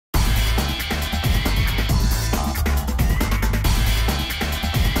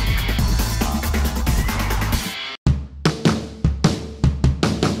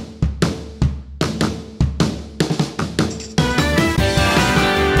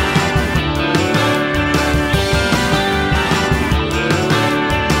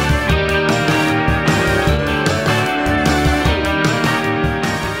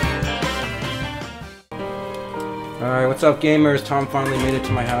up, gamers? Tom finally made it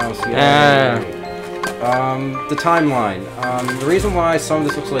to my house. Yay. The timeline. The reason why some of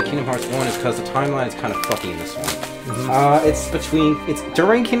this looks like Kingdom Hearts 1 is because the timeline is kind of fucky in this one. It's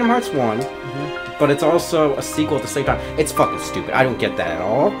during Kingdom Hearts 1, but it's also a sequel at the same time. It's fucking stupid. I don't get that at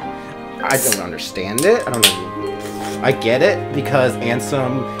all. I don't understand it. I don't know. I get it because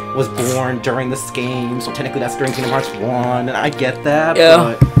Ansem was born during this game, so technically that's during Kingdom Hearts 1, and I get that,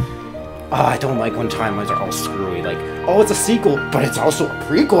 but I don't like when timelines are all screwy. Like, oh, it's a sequel, but it's also a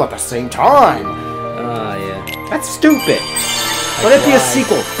prequel at the same time. Yeah. That's stupid. Let it be a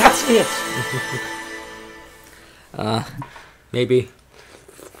sequel. That's it.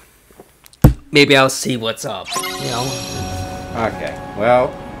 Maybe I'll see what's up, you know? Okay,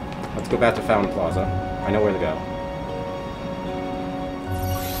 well, let's go back to Fountain Plaza. I know where to go.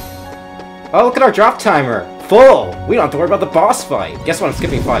 Oh, look at our drop timer! Full! We don't have to worry about the boss fight! Guess what? I'm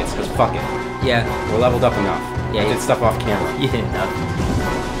skipping fights, because fuck it. Yeah. We're leveled up enough. Yeah, I did stuff off camera. You did enough.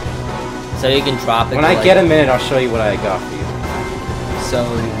 So you can drop it. When I get a minute, I'll show you what I got for you.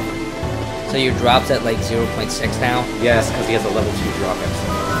 So your drop's at like 0.6 now? Yes, because he has a level 2 drop episode.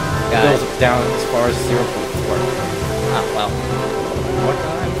 It goes down as far as 0.4. Oh, well. What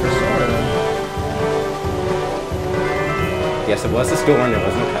time for Sora? Yes, it was this door and there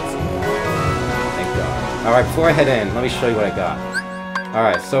was no cutscene. Alright, before I head in, let me show you what I got.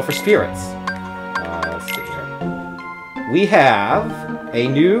 Alright, so for spirits, let's see here. We have a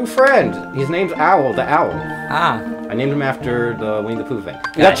new friend. His name's Owl, the Owl. I named him after the Winnie the Pooh thing.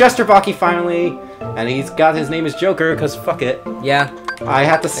 We got Jester Baki finally, and he's got his name as Joker, because fuck it. Yeah. I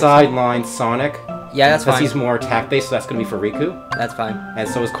had to sideline Sonic. Yeah, that's fine. Because he's more attack-based, so that's going to be for Riku. That's fine. And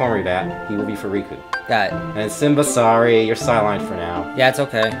so is Cormorant. He will be for Riku. Got it. And Simba, sorry, you're sidelined for now. Yeah, it's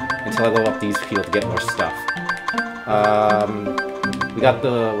okay. Until I level up these people to get more stuff. We got the...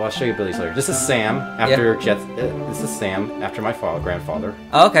 Well, I'll show you abilities later. This is Sam, after this is Sam, after my grandfather.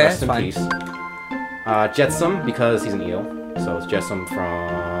 Oh, okay, Rest that's in peace. Jetsam, because he's an eel. So it's Jetsam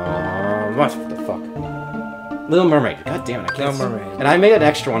from... What the fuck? Little Mermaid. God damn it, I can't... Little Mermaid. And I made an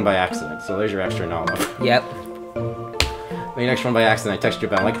extra one by accident, so there's your extra knowledge. Yep. Made an extra one by accident, I texted you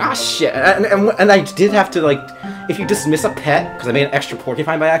about it. I'm like, ah, shit. And I did have to, like... If you dismiss a pet, because I made an extra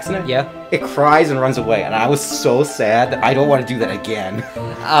porcupine by accident, it cries and runs away, and I was so sad that I don't want to do that again.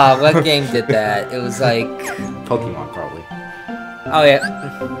 What game did that? It was like... Pokemon, probably. Oh,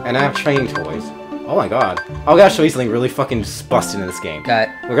 yeah. And I have training toys. Oh my god. Oh, I gotta show you something really fucking busted in this game. Got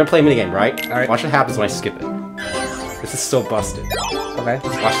it. We're gonna play a minigame, right? Alright. Watch what happens when I skip it. This is so busted. Okay.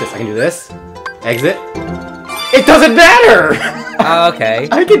 Watch this. I can do this. Exit. It doesn't matter! Okay.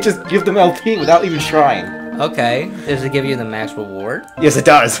 I can just give them LP without even trying. Okay. Does it give you the max reward? Yes, it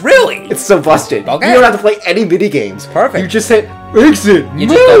does. Really? It's so busted. Okay. You don't have to play any minigames. Perfect. You just hit exit. You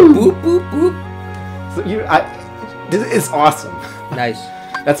just go boop, boop, boop. So this is awesome. Nice.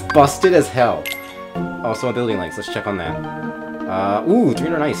 That's busted as hell. Also, ability links. Let's check on that. Ooh,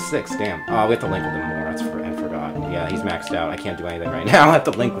 396. Damn. Oh, we have to link with him more. I forgot. Yeah, he's maxed out. I can't do anything right now. I have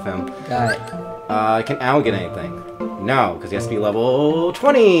to link with him. Got it. Can Al get anything? No, because he has to be level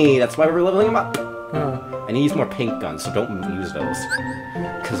 20. That's why we're leveling him up. And he needs more pink guns, so don't use those.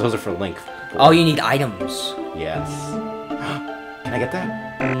 Because those are for Link. Oh, you need items. Yes. Can I get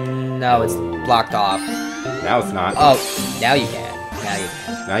that? No, it's blocked off. Now it's not. Oh, now you can. Now you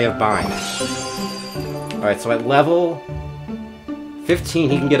can. Now you have bind. Alright, so at level 15,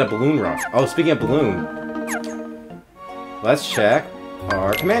 he can get a balloon rush. Oh, speaking of balloon, let's check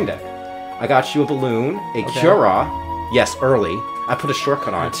our command deck. I got you a balloon, a Cura. Yes, early. I put a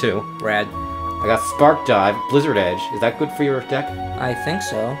shortcut on it, too. Rad. I got Spark Dive, Blizzard Edge. Is that good for your deck? I think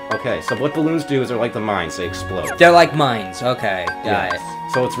so. Okay, so what balloons do is they're like the mines, they explode. They're like mines. Okay, got it.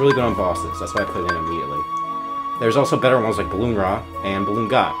 So it's really good on bosses. That's why I put it in immediately. There's also better ones like Balloon Ra and Balloon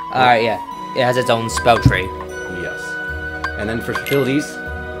God. Alright, yeah. It has its own spell tree. Yes. And then for abilities,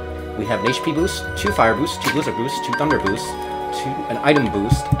 we have an HP boost, 2 fire boosts, 2 blizzard boosts, 2 thunder boosts, an item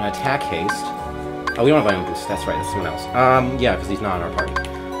boost, an attack haste. Oh, we don't have item boost. That's right. That's someone else. Yeah, because he's not in our party.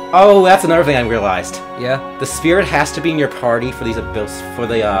 Oh, that's another thing I realized. Yeah. The spirit has to be in your party for these abilities, for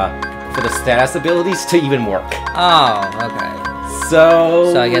the status abilities to even work. Oh, okay.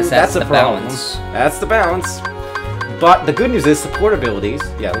 So I guess that's the problem. balance. That's the balance. But the good news is support abilities.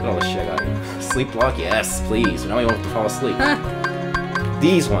 Yeah, look at all this shit I got here. Sleep block, yes, please. Now you won't have to fall asleep.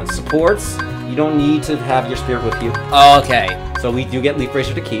 These ones, supports. You don't need to have your spirit with you. Oh, okay. So we do get Leaf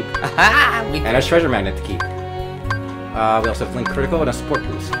Racer to keep. And a Treasure Magnet to keep. We also have Link Critical and a Support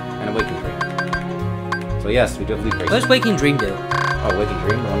Boost. And a Waking Dream. So yes, we do have Leaf Racer. What does Waking Dream do? Oh, Waking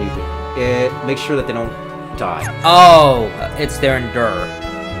Dream? The one you do. It makes sure that they don't die. Oh, it's their endure.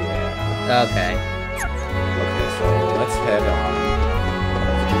 Yeah. Okay. Okay, so let's head on.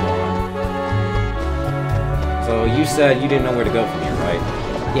 So you said you didn't know where to go from here, right?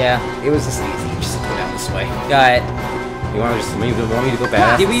 Yeah. It was this easy. Just go down this way. Got it. You want to want me to go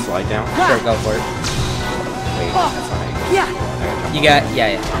badass Did we and slide down? Sure, go for it. Wait, that's not how you go. You got,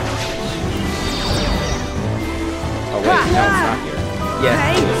 yeah. Oh wait, no, it's not here. Yeah.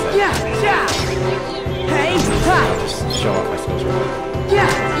 I'll just show off my skills real quick. I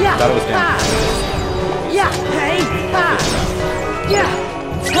thought it was down.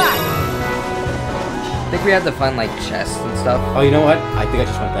 I think we had to find like chests and stuff. Oh, you know what? I think I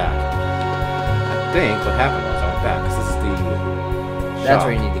just went back. I think what happened was I went back because this is the That's shop.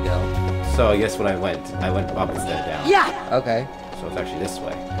 where you need to go. So I guess when I went up instead of down. Okay. So it's actually this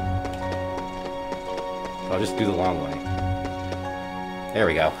way. So I'll just do the long way. There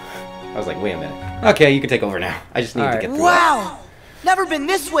we go. I was like, wait a minute. Okay, you can take over now. I just need to get through Wow! Never been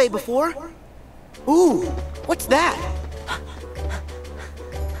this way before. Ooh, what's that?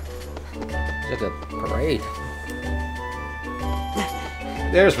 It's like a parade.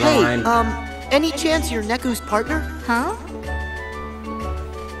 There's Hey, Ryan. any chance you're Neku's partner? Huh?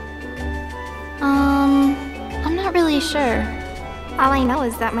 I'm not really sure. All I know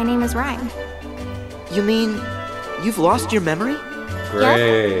is that my name is Ryan. You mean you've lost your memory?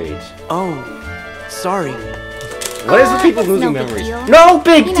 Great. Oh, sorry. What is with people that's losing no big memories? deal. No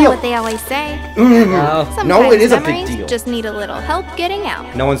big You know deal. what they always say. No. Sometimes it is a big memories deal. just need a little help getting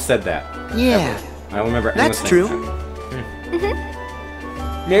out. No one said that. Yeah, I don't remember anyone that's saying true.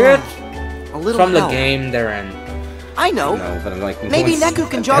 that. Maybe it's A little from the help. game they're in. I know. No, but I'm like, Maybe no one's- Neku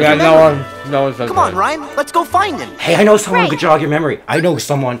can jog Yeah, your no memory. one says Come on, that. Ryan. Let's go find him. Hey, I know someone who Right. could jog your memory. I know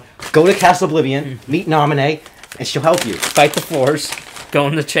someone. Go to Castle Oblivion, meet Nominee, and she'll help you. Fight the force. Go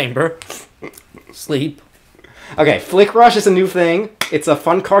in the chamber. Sleep. Okay, Flick Rush is a new thing. It's a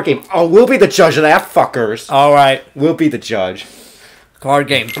fun card game. Oh, we'll be the judge of that, fuckers. Alright. We'll be the judge. Card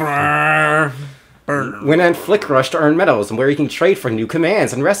game. Win and Flick Rush to earn medals, and where you can trade for new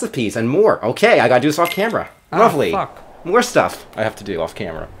commands and recipes and more. Okay, I gotta do this off camera. Lovely. Fuck. More stuff I have to do off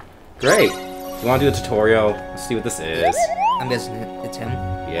camera. Great. You wanna do the tutorial? Let's see what this is. I'm guessing it's him.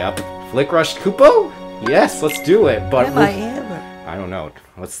 Yep. Flick Rush Kupo? Yes, let's do it. But Am I ever? I don't know.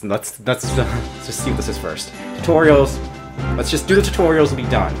 Let's just see what this is first. Tutorials. Let's just do the tutorials and be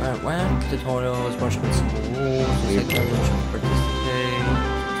done. Alright, when tutorials, worship with some rules, just like participate.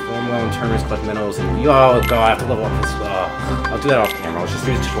 Perform well in tournaments, collect medals, and oh god, I have to level up this. I'll do that off camera. Let's just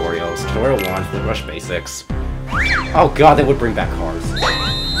do the tutorials. Tutorial 1, Flick Rush Basics. Oh god, they would bring back cards.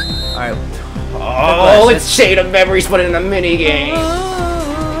 Alright. Oh, it's Shade of Memories, but in a mini game.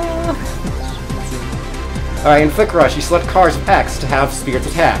 Alright, in Flick Rush, you select cards of X to have spirits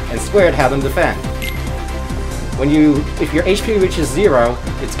attack, and square to have them defend. If your HP reaches 0,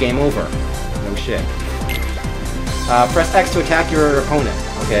 it's game over. No shit. Press X to attack your opponent.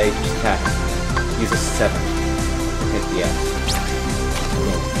 Okay, just attack him. Use a 7. Hit the X.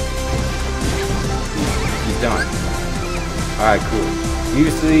 He's done. Alright, cool.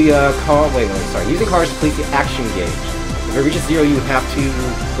 Use the using cards to complete the action gauge. If it reaches 0, you have to...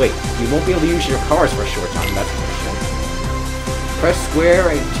 Wait, you won't be able to use your cards for a short time. That's bullshit. Press square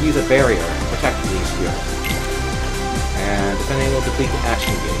to use a barrier. Protect the sphere. And depending will complete the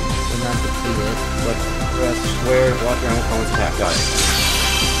action gauge. Will not complete it. But press square to block your own opponent's attack. Got it.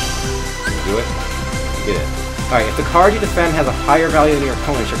 Do it? You did it. Alright, if the card you defend has a higher value than your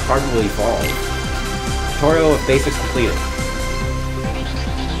opponent's, your card will evolve. Tutorial of basics completed.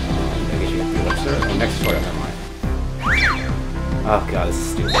 I guess you can do it, sir. Oh, next tutorial, never mind. Oh god, this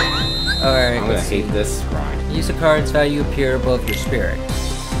is stupid. Alright, I'm gonna let's see. hate this grind. Use a card's value appear above your spirit.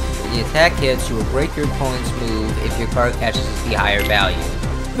 If the attack hits, you will break your opponent's move if your card catches the higher value.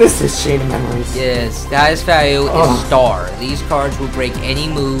 This is Shade of Memories. Yes, the highest value is star. These cards will break any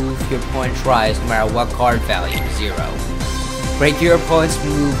move your opponent tries, no matter what card value, 0. Break your opponent's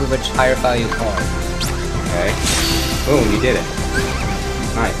move with a higher value card. Okay. Boom, you did it.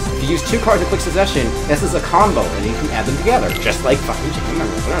 Nice. If you use 2 cards in quick succession, this is a combo, and you can add them together, just like fucking Shade of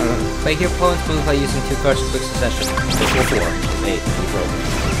Memories. Break your opponent's move by using 2 cards in quick succession. This will 4. 8. You broke it.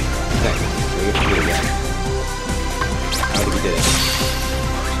 Okay. We have to do it again. How did we did it?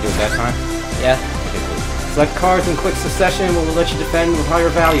 Do it that time? Yeah. Okay, cool. Select cards in quick succession will let you defend with higher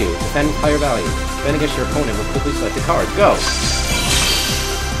value. Defend with higher value. Defend against your opponent with quickly selected cards. Go!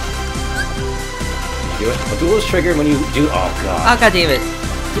 Do it. A duel is triggered when you do. Oh god. Oh god damn it.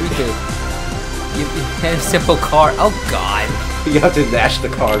 Riku. You had a simple card. Oh god. You have to dash the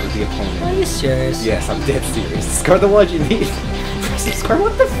card with the opponent. Are you serious? Yes, I'm dead serious. Discard the one you need. Discard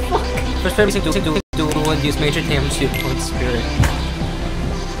what the fuck? First time you do one, use major damage to your opponent's spirit.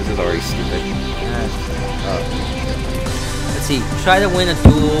 This is already stupid. Let's see. Try to win a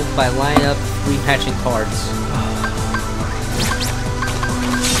duel by lining up 3 matching cards.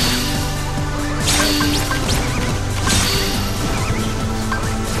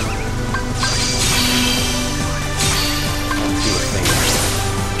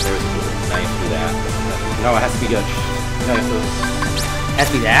 No, it has to be good. No, it Has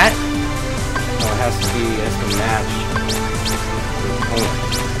to be that? No, it has to match.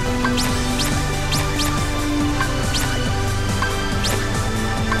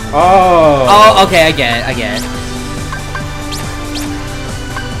 Oh! Oh, okay, I get it.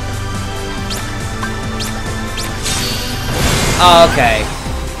 Oh, okay.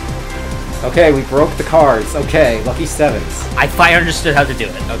 Okay, we broke the cards. Okay, lucky 7s. I finally understood how to do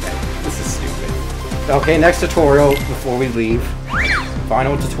it. Okay. This is stupid. Okay, next tutorial before we leave.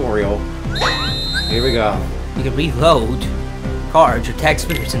 Final tutorial. Here we go. You can reload cards or tag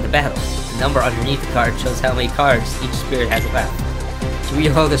spirits in the battle. The number underneath the card shows how many cards each spirit has left. To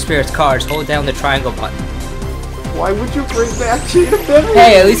reload the spirit's cards, hold down the triangle button. Why would you bring back cheated memory?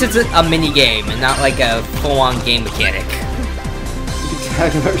 Hey, at least it's a mini game and not like a full-on game mechanic. You can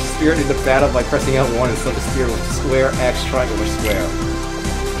tag another spirit into battle by pressing L1 and select a spirit with square, X, triangle, or square.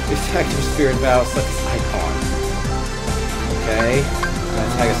 You tag your spirit battle, select this icon. Okay.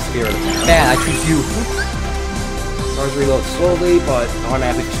 Tag a spirit. Man, I choose you. Cards reload slowly, but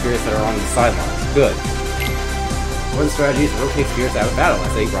automatically for spirits that are on the sidelines. Good. One strategy is to rotate spirits out of battle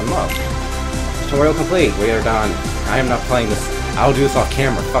as they run low. Tutorial complete. We are done. I am not playing this. I'll do this off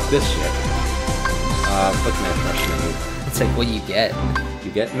camera. Fuck this shit. Click the refresh menu. It's like, what do you get?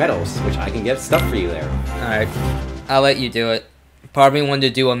 You get medals, which I can get stuff for you there. Alright. I'll let you do it. Part of me wanted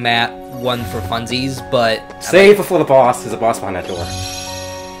to do a map one for funsies, but... Save before the boss. There's a boss behind that door.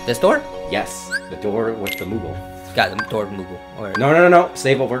 This door? Yes. The door with the Moogle. Got the door with Moogle. Alright. No.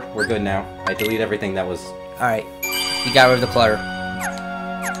 Save over. We're good now. I deleted everything that was... Alright. You got rid of the clutter.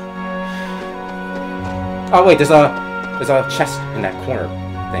 Oh wait, there's a chest in that corner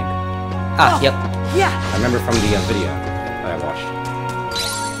thing. Ah, yep. Yeah. I remember from the video that I watched.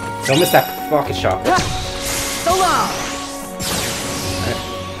 Don't miss that fucking shot. So long.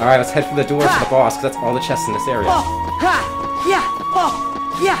 Alright, let's head for the door for the boss, because that's all the chests in this area. Yeah.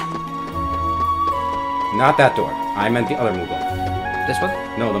 Yeah. Not that door. I meant the other Moogle. This one?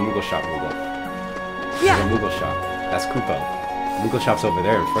 No, the Moogle shop Moogle. Yeah. The Moogle shop. That's Koopo. Moogle shop's over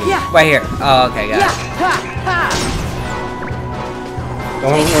there in front of you. Right here. Oh, okay, got it.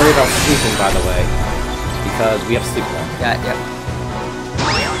 Don't worry about sleeping, by the way, because we have sleep now. Got it, yep.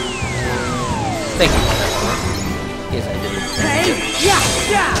 Thank you. Yes, I did. Hey.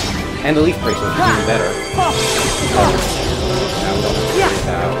 Yeah. And the leaf bracelet is even better. Now, don't worry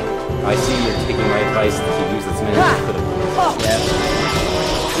about. I see you're taking my advice to use as many as you could have.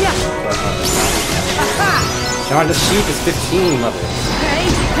 Yeah. John, the sheep is 15 levels. Hey.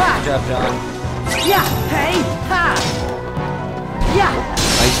 Good job, John. Yeah. Hey. Yeah.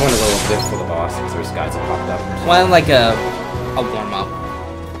 I just want to level a bit for the boss because there's guys that popped up. Well, like a warm-up.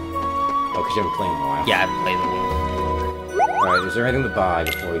 Oh, because you haven't played in a while. Yeah, I haven't played in a while. Alright, is there anything to buy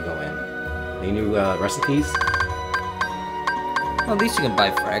before we go in? Any new recipes? Well, at least you can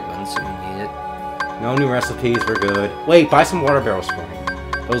buy fragments if you need it. No new recipes, we're good. Wait, buy some water barrels for me.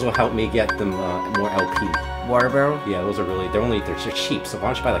 Those will help me get them more LP. Water barrel? Yeah, those are really, they're cheap, so why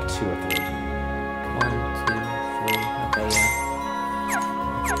don't you buy like 2 or 3? 1, 2, 3, okay, yeah.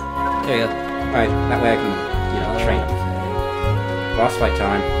 There you go. Alright, that way I can, train them. Boss fight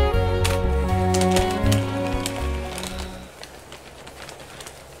time.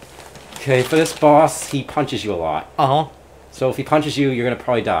 Okay, for this boss, he punches you a lot. Uh-huh. So if he punches you, you're gonna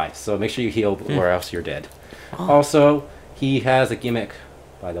probably die. So make sure you heal, or else you're dead. Also, he has a gimmick,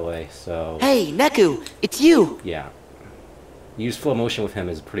 by the way. So Hey, Neku, it's you. yeah, use flow motion with him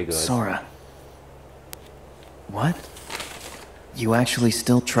is pretty good. Sora. What? You actually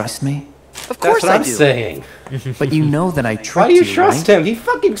still trust me? Of course That's what I I'm do. saying. But you know that I Why tricked do you you, trust right? him? He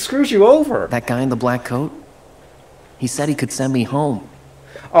fucking screws you over. That guy in the black coat? He said he could send me home.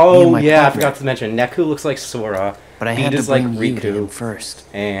 Oh my yeah, I partner. forgot to mention. Neku looks like Sora. But I Beat had to is like bring you to him Riku, first.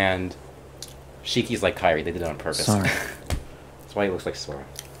 and Shiki's like Kairi. They did it on purpose. Sorry. That's why he looks like Sora.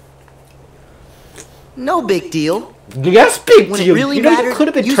 No big deal. Yes, big When it deal. really You know, you mattered, could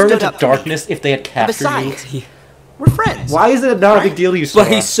have been you turned stood into up for me. darkness if they had And captured besides, you. we're friends. Why is it not a big deal, you Sora?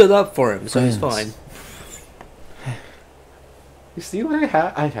 But he stood up for him, so he's Friends. fine. You see what I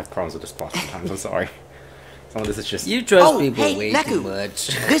have? I have problems with this plot sometimes. I'm sorry. Some of this is just. You trust Oh, people hey, way Neku. too much.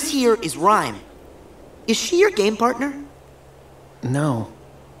 This here is Rhyme. Is she your game partner? No.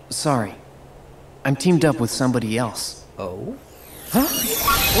 Sorry. I'm teamed up with somebody else. Oh?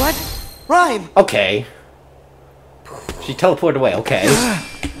 What? Rhyme! Okay. She teleported away, okay.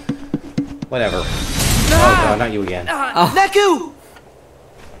 Whatever. Oh god, not you again. Neku!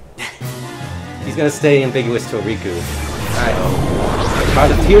 He's gonna stay ambiguous till Riku.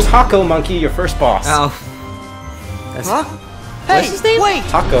 Here's Hako Monkey, your first boss. Oh. That's Huh? Hey, his name? wait!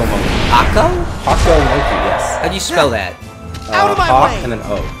 Hako Monkey. Hako? Hako Monkey, yes. How do you spell that? Out of my Hawk way. and then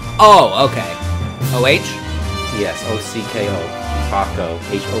O. Oh, okay. O-H? Yes, O-C-K-O. Hako.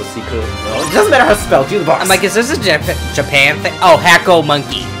 H-O-C-K-O. Well, it doesn't matter how to spell, do the boss. I'm like, is this a Japan thing? Oh, Hako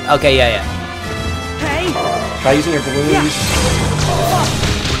Monkey. Okay, yeah. Hey! Try using your balloons. Yeah.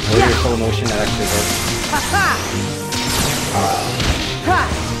 Or your full motion, that actually works. Ha!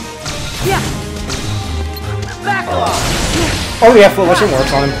 Yeah! Back off! Oh yeah, full motion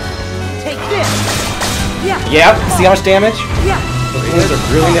works on him. Take this! Yeah! Yep, see how much damage? Yeah! Those balloons are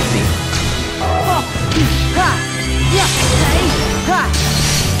really nifty. Ha! Yeah! Hey! Ha!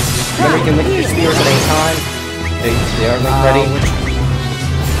 Remember you can lick your spears at any time. They are like ready.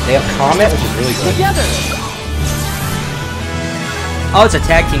 They have Comet, which is really good. Together! Oh, it's a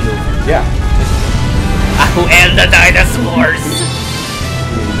tag team move. Yeah. And the dinosaurs!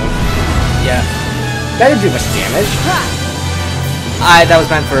 Yeah. That didn't do much damage. That was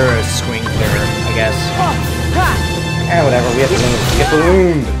meant for a screen clearer, I guess. Whatever, we have balloons. We get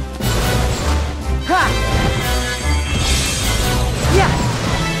ballooned. Yeah!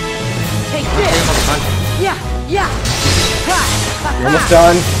 Take this! Yeah! We're almost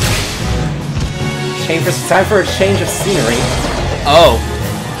done. Time for a change of scenery. Oh.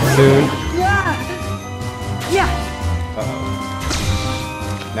 Soon. Yeah!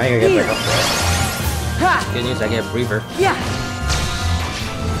 Uh-oh. Now you're gonna get back up there. Good news, I get a breather. Yeah!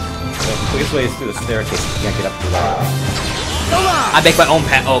 The quickest way is through the staircase. You can't get up through that. I make my own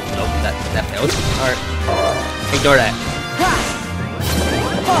path. Oh, no, that failed. Alright. Ignore that.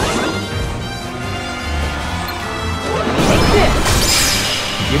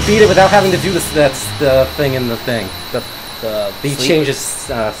 You beat it without having to do this. That's the thing in the thing. He sleep? changes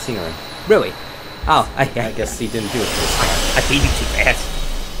scenery. Really? Oh, I guess he didn't do it this time. I beat it too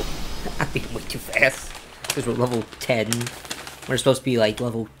fast. I beat it way too fast. Because we're level 10. We're supposed to be like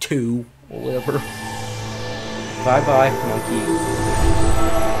level 2 or whatever. Bye bye, monkey.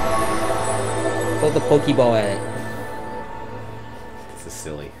 Throw the Pokeball at it. This is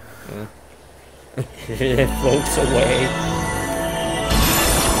silly. It floats away.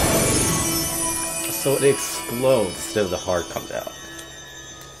 So it explodes instead of the heart comes out.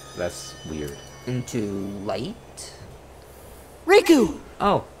 That's weird. Into light? Riku!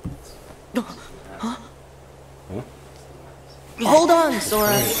 Oh. Huh? Hold on,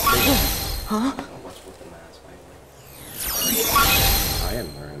 Sora. Huh? I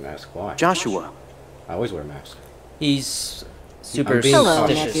am wearing a mask. Why? Joshua. I always wear a mask. He's super I'm being Hello,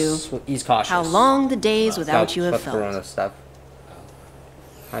 superstitious. Neku. He's cautious. How long the days without you have about felt. Corona stuff.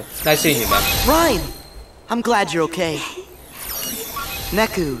 Hi. Nice seeing you, man. Ryan! I'm glad you're okay.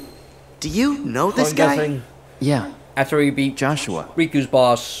 Neku, do you know this I'm guy? guessing Yeah, after we beat Joshua. Riku's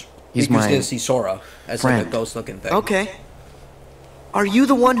boss, He's Riku's my gonna see Sora as like a friend. ghost-looking thing. Okay. Are you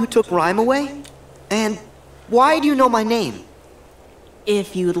the one who took Rhyme away? And why do you know my name?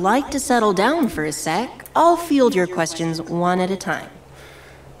 If you'd like to settle down for a sec, I'll field your questions one at a time.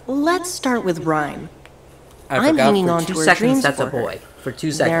 Let's start with Rhyme. I I'm forgot hanging for on 2 to her seconds dreams that's for a her. boy. For 2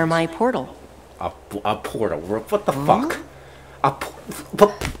 They're seconds. my portal. A portal. What the fuck?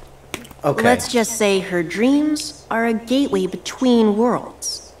 Okay. Let's just say her dreams are a gateway between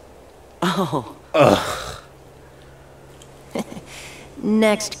worlds. Oh. Ugh.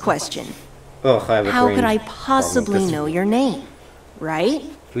 Next question. Ugh, I have a How brain could I problem possibly with this. know your name? Right?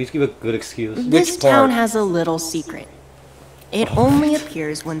 Please give a good excuse. This Which part? town has a little secret. It only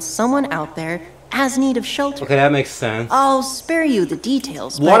appears when someone out there has need of shelter. Okay, that makes sense. I'll spare you the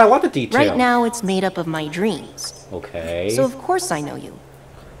details. What? but I want the details. Right now, it's made up of my dreams. Okay. So of course I know you.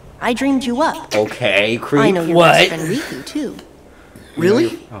 I dreamed you up. Okay, creep. I know your What? best friend Riku too.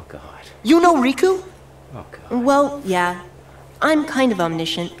 Really? Oh god. You know Riku? Oh god. Well, yeah. I'm kind of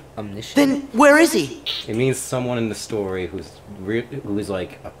omniscient. Omniscient. Then where is he? It means someone in the story who's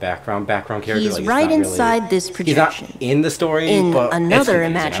like a background character. He's like, right not really, inside this He's projection. not in the story, In but it's another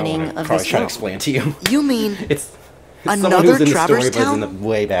confusing. imagining I don't wanna of probably this try to world. explain to you. You mean It's someone another who's in the Traverse story, but is Town? in the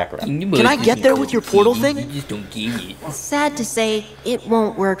way background. Can I get there with your portal thing? You just don't get it. Sad to say, it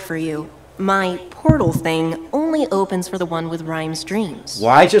won't work for you. My portal thing only opens for the one with Rhyme's dreams.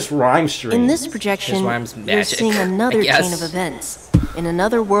 Why just rhyme streams? In this projection, Just Rhyme's you're magic, seeing another I guess. chain of events. In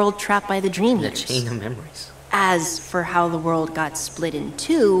another world trapped by the dream The eaters. chain of memories. As for how the world got split in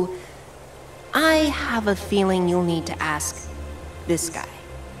two, I have a feeling you'll need to ask this guy.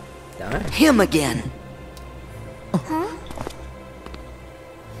 Darn. Him again. Huh?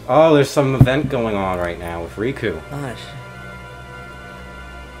 Oh, there's some event going on right now with Riku. Gosh.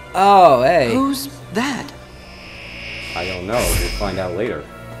 Oh, hey. Who's that? I don't know. We'll find out later.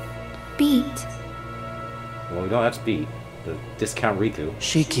 Beat. Well, we know that's B. The discount Riku.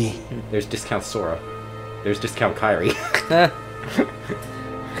 Shiki. There's discount Sora. There's discount Kairi.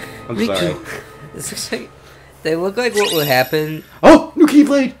 I'm Riku. sorry. This looks like, they look like what would happen. Oh, new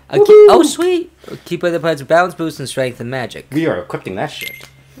Keyblade! Oh, sweet! Keyblade that provides balance, boost, and strength and magic. We are equipping that shit.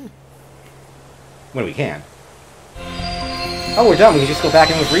 When we can. Oh, we're done. We can just go back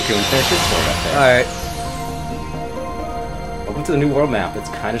in with Riku and finish his sword up there. Alright. Welcome to the new world map. It's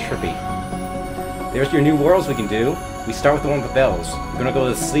kind of trippy. There's your new worlds we can do. We start with the one with the bells. We're gonna go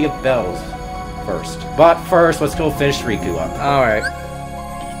to the Sea of Bells first. But first, let's go finish Riku up. Alright.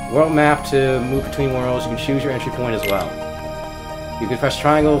 World map to move between worlds. You can choose your entry point as well. You can press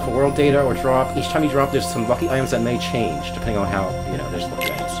triangle for world data or drop. Each time you drop, there's some lucky items that may change, depending on how, you know, there's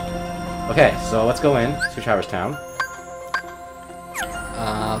lucky items. Okay, so let's go in to Traverse Town.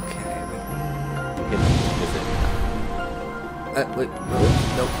 Okay. We can visit. Wait.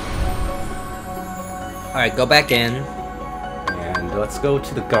 Nope. Alright, go back in. And let's go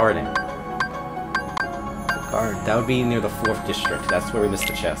to the garden. That would be near the 4th district. That's where we missed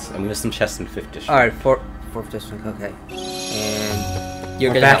the chest. And we missed some chests in 5th district. Alright, 4th district, okay. And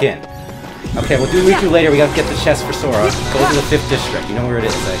you're We're gonna back in. Okay, we'll do Riku later. We gotta get the chest for Sora. Go to the 5th district. You know where it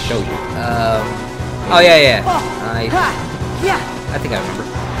is. I showed you. Oh yeah. I think I remember.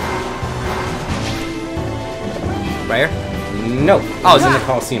 Right here? No. Oh, It's in the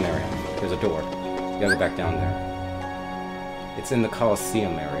Coliseum area. There's a door. You gotta go back down there. It's in the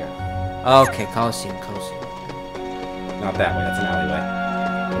Coliseum area. Okay, Coliseum. Not that way. That's an alleyway.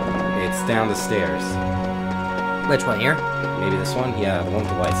 It's down the stairs. Which one, here? Maybe this one? Yeah, the one with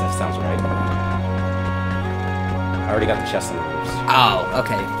the lights. That sounds right. I already got the chest on the roofs. Oh,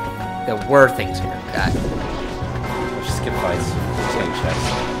 okay. There were things here. Got it. Let's just skip fights. Just getting chests.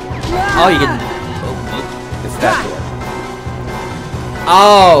 Oh, you can... It's that door.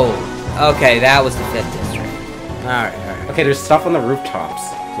 Oh! Okay, that was the 5th district. Alright. Okay, there's stuff on the rooftops.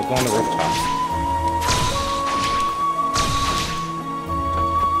 So go on the rooftops.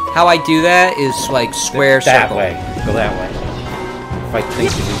 How I do that is like square that circle. way. Go that way. Fight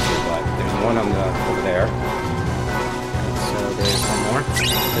things you need to, but there's one on the over there. So there's one more.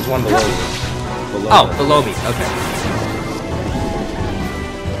 There's one below you. Below me. Okay.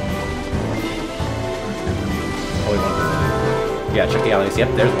 Oh, one below you. Yeah, check the alleys.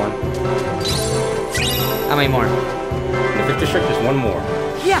 Yep, there's one. How many more? In the 5th district, there's one more.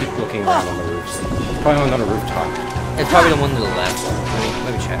 Keep looking around on the roofs. It's probably on a rooftop. It's probably the one to the left.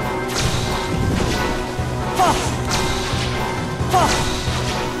 Let me check.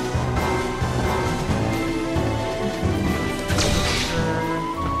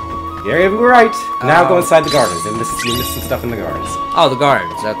 Yeah, you're right. Now go inside the gardens. You missed some stuff in the gardens. Oh, the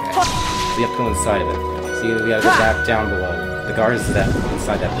gardens. Okay. So you have to go inside of it. See, we gotta go back down below. The gardens is that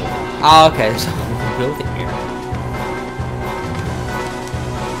inside that building. Oh, okay. There's a building here.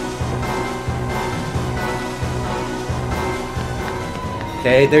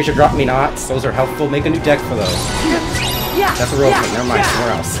 Okay, there's your drop me knots. Those are helpful. Make a new deck for those. That's a real thing. Never mind.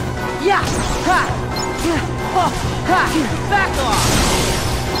 Somewhere else. Back off!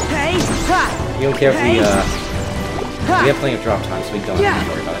 Hey! You don't care if we have plenty of drop time, so we don't have to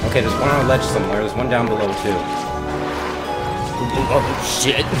worry about it. Okay, there's one on a ledge somewhere. There's one down below too. Oh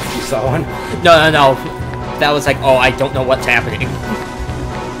shit! You saw one? No. That was like, oh, I don't know what's happening.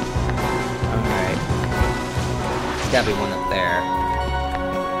 Alright. There's gotta be one up there.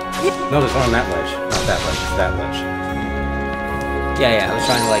 No, there's one on that ledge. Not that ledge. It's that ledge. Yeah. I was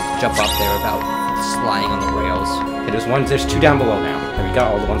trying to like jump up there without sliding on the rails. Okay, there's two down below now. And we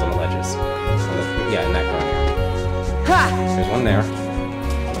got all the ones on the ledges. Yeah, in that corner. There's one there.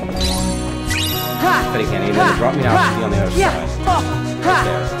 But he can't even drop me now. Should be on the other side. Right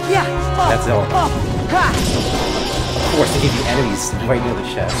there. That's all. Of course, they give you enemies right near the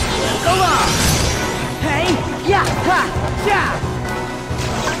chest. Hey!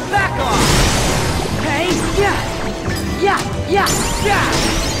 Back off! Hey!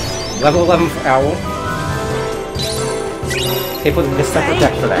 Level 11 for Owl. Okay, put a separate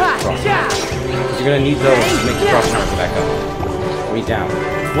deck for that. Because you're gonna need those to make the drop tower go back up. Or down.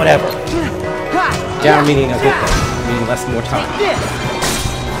 Whatever. Down meaning a good thing. Meaning more time.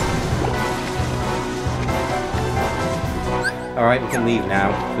 Alright, we can leave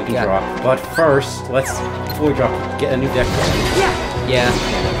now. We can drop. But first, before we drop, get a new deck going. Yeah.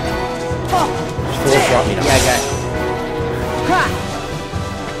 Just drop me now. Yeah, I got it.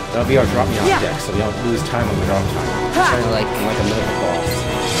 That'll be our drop me off deck, so we don't lose time on the drop time. Trying to Like a middle boss.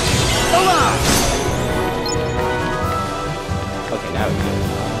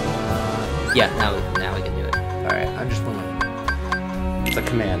 Yeah, now we can do it. Alright, I just wanna... It's a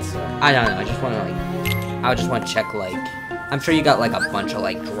command, sir. I don't know, I just wanna, like... I just wanna check, like... I'm sure you got, like, a bunch of,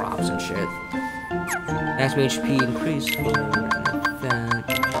 like, drops and shit. Maximum HP increased. Do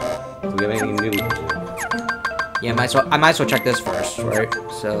we have anything new? Yeah, I might as well check this first, right?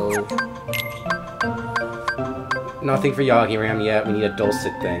 So... Nothing for Yagi Ram yet. We need a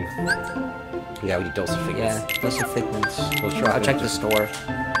Dulcet thing. Yeah, we need Dulcet figures. Yeah, Dulcet figments. I'll check the store.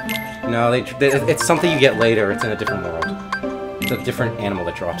 No, it's something you get later. It's in a different world. It's a different animal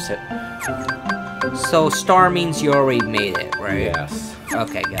that drops it. So, star means you already made it, right? Yes.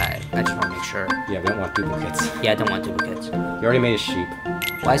 Okay, got it. I just want to make sure. Yeah, we don't want duplicates. Yeah, I don't want duplicates. You already made a sheep.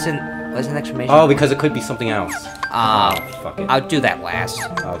 Why is an exclamation? Oh, because it could be something else. Oh, fuck it. I'll do that last.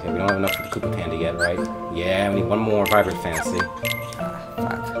 Okay, we don't have enough for the Koopa Panda yet, right? Yeah, we need one more Vibrant Fantasy.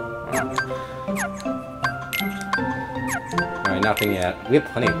 Fuck. Alright, nothing yet. We have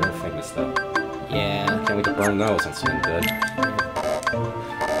plenty of real famous stuff. Yeah. Can't wait to burn those on something good.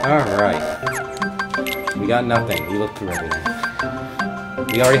 Alright. We got nothing. We looked through everything.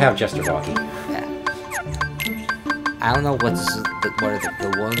 We already have Jester Rocky. Yeah. I don't know what are the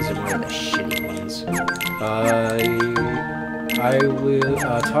good ones and what are the shitty ones. I will,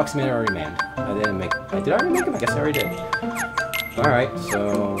 Toxman already manned. Did I already make him? I guess I already did. Alright,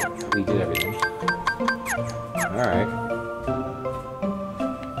 so we did everything. Alright.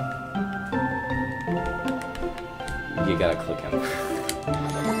 You gotta click him.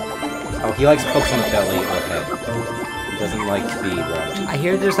 Oh, he likes pokes on the belly or head. He doesn't like to be rubbed. I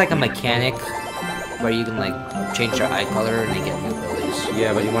hear there's like a mechanic where you can like change your eye color and they get new abilities.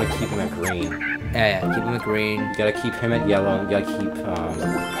 Yeah, but you want to keep him at green. Yeah, keep him at green. You gotta keep him at yellow, and you gotta keep,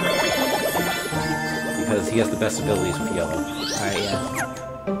 because he has the best abilities with yellow. Alright,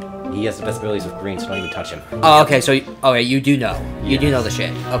 yeah. He has the best abilities with green, so don't even touch him. Oh, okay, so, okay, you do know. You do know the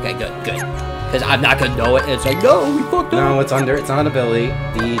shit. Okay, good. Because I'm not gonna know it, and it's like, no, we fucked up. No, it's not an ability.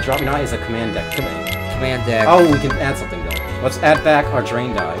 The Drop Me Not is a command deck. Command deck. Oh, we can add something, though. Let's add back our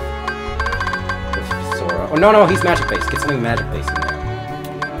Drain Dive. With Sora. Oh, no, he's magic-based. Get something magic-based in there.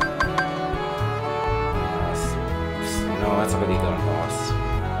 No, that's not gonna be good on boss.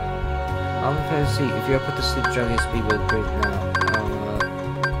 I'm trying to see. If you put the sleep dragon speed with great now.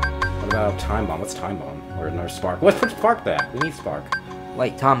 What about Time Bomb? What's Time Bomb? Or another Spark? Let's put Spark back. We need Spark.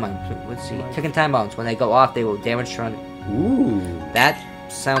 Wait, Time Bomb. Let's see. Ticking Time Bombs. When they go off, they will damage turn. Ooh. That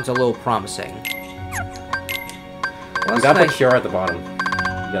sounds a little promising. You gotta put Cure at the bottom.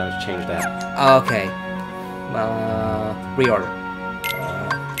 You gotta change that. Okay. Reorder.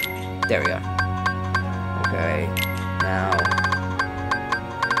 There we go. Okay. Now.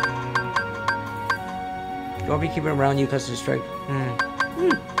 Do you want me to keep it around you because of the strike?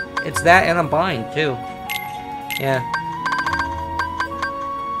 It's that and I'm buying too. Yeah.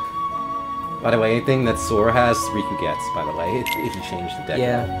 By the way, anything that Sora has, Riku gets, by the way, if you change the deck.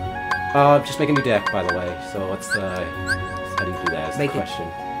 Yeah. Just make a new deck, by the way. So let's, how do you do that is the question.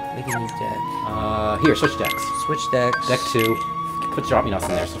 Make a new deck. Here, switch decks. Switch decks. Deck 2. Put Drop Me Nuts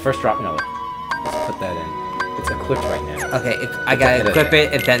in there. So first Drop Me Nut. Let's put that in. It's equipped right now. Okay, I gotta equip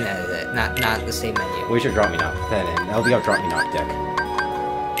it and then edit it. Not the same menu. Where's your Drop Me Nut? Put that in. That'll be our Drop Me Nut deck.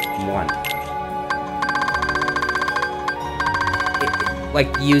 1.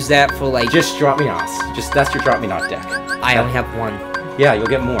 Like, use that for, like... Just Drop Me Nuts. That's your Drop Me Nut deck. I only have 1. Yeah, you'll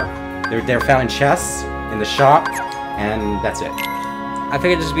get more. They're found in chests, in the shop, and that's it. I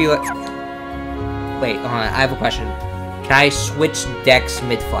figured this would be like... Wait, hold on, I have a question. Can I switch decks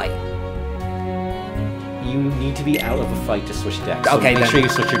mid-fight? You need to be out of a fight to switch decks. So Okay, make then. sure you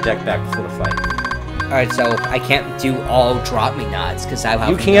switch your deck back before the fight. Alright, so I can't do all Drop Me Nuts, because I have...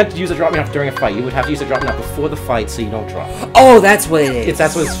 You can't use a Drop Me Nut during a fight. You would have to use a Drop Me Nut before the fight so you don't drop. Oh, that's what it is!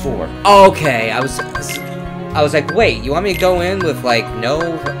 That's what it's for. Okay, I was like, wait, you want me to go in with, like,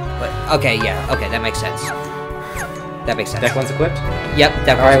 no... But, okay, yeah, okay, that makes sense. That makes sense. Deck 1's equipped? Yep,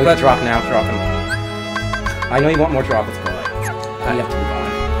 deck 1's Alright, we can equipped. drop now. Drop him. I know you want more droplets, but like, you have to move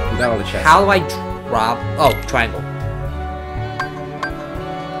on. We got all the chests. How do I drop... Oh, triangle.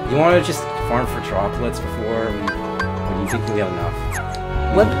 You want to just farm for droplets before we... When you think we have enough?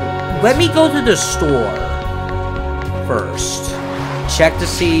 Let me go to the store first. Check to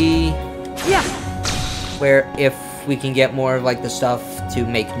see where if we can get more of like the stuff to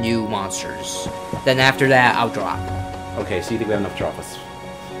make new monsters. Then after that, I'll drop. Okay, so you think we have enough droplets?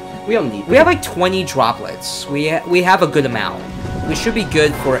 We don't need... We have like 20 droplets. We have a good amount. We should be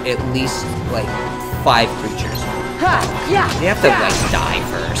good for at least like 5 creatures. They have to like die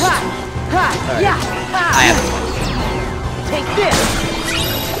first. Alright. I have 20. Take this.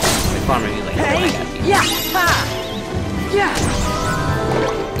 Like farming you later. I got you.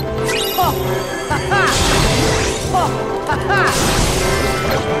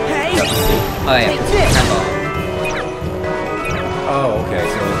 Hey! Oh yeah. Take this! Oh, okay,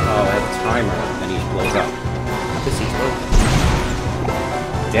 so I have a timer, and he blows up. This is good.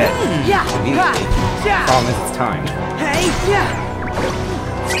 Dead. Yeah! Immediately. Yeah! Problem is, it's timed. Hey! Yeah!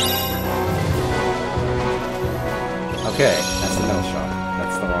 Okay, that's the middle shot.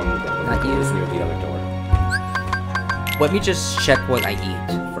 That's the wrong move. Not you. It's near the other door. Let me just check what I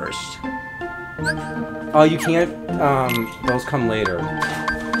eat first. Oh, you can't, those come later.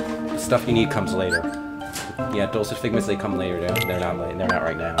 The stuff you need comes later. Yeah, dosage figments, they come later. They're not late. They're not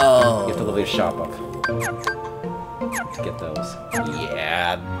right now. Oh. You have to level your shop up to get those.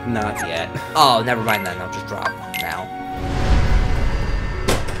 Yeah, not yet. Oh, never mind then. I'll just drop now.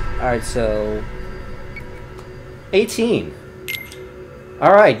 Alright, so... 18.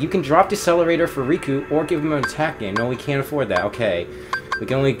 Alright, you can drop Decelerator for Riku or give him an attack game. No, we can't afford that. Okay. We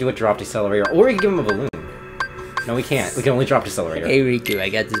can only do a drop Decelerator, or we can give him a balloon. No, we can't. We can only drop Decelerator. Hey Riku, I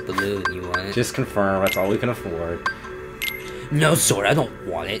got this balloon. You want it? Just confirm. That's all we can afford. No, Sora, I don't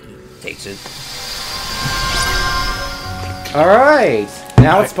want it. He takes it. Alright!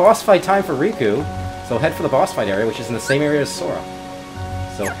 Now it's boss fight time for Riku. So head for the boss fight area, which is in the same area as Sora.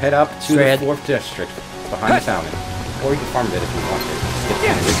 So head up to the 4th district, behind the fountain. Or you can farm a bit if you want to. Skip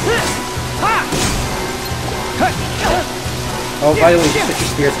oh, by the way, just switch your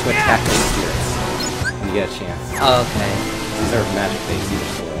spirits to attack those spirits. When you get a chance. Oh, okay. These are magic based, these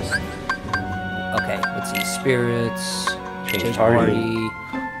are Soras. Okay, let's see. Spirits. Change party.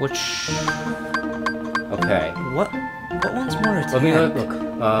 Which... Okay. What one's more attack? Let me look.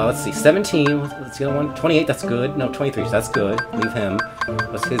 Let's see. 17. What's the other one? 28, that's good. No, 23, so that's good. Leave him.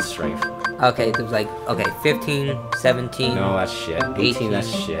 What's his strength? Okay, there's like, okay, 15, 17. No, that's shit. 18, that's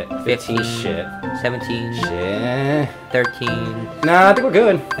shit. 15, shit. 17, shit. 13. Nah, I think we're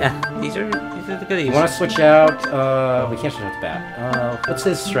good. Yeah, these are the goodies. You want to switch out, we can't switch out the bat. What's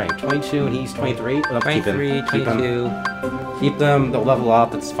his strength? 22 and he's 23? Well, 23, 22. Keep them, they'll level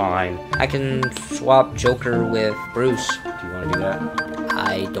up, that's fine. I can swap Joker with Bruce. Do you want to do that?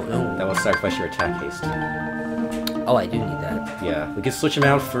 I don't know. That will sacrifice your attack haste. Oh, I do need that. Yeah, we can switch him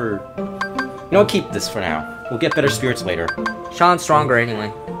out for... You know, keep this for now. We'll get better spirits later. Sean's stronger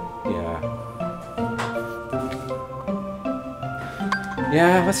anyway. Yeah.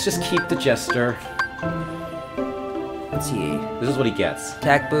 Yeah, let's just keep the Jester. Let's see. This is what he gets.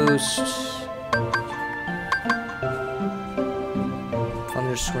 Attack boost.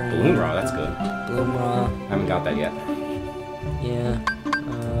 Thunder Scream. Balloon Raw, that's good. Balloon Raw. I haven't got that yet. Yeah.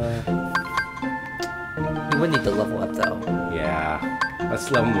 You would need to level up though. Yeah. Let's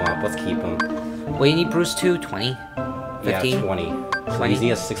level him up. Let's keep him. What do you need Bruce to? 20? 15? Yeah, 20. 20? He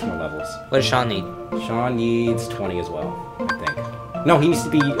has 6 more levels. What does Sean need? Sean needs 20 as well, I think. No, he needs to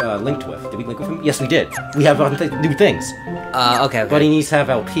be linked with. Did we link with him? Yes, we did. We have new things. Okay. But he needs to have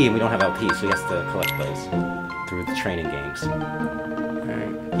LP, and we don't have LP, so he has to collect those through the training games.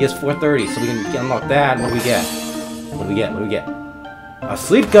 Alright. He has 430, so we can unlock that. What do we get? What do we get? What do we get? A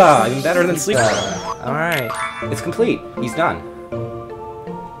Sleep God! Even better than Sleep God. Alright. It's complete. He's done.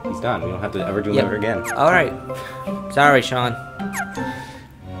 He's done. We don't have to ever do him ever again. Alright. Sorry, Sean.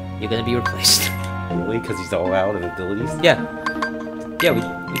 You're gonna be replaced. Really? Because he's all out of abilities? Yeah. Yeah,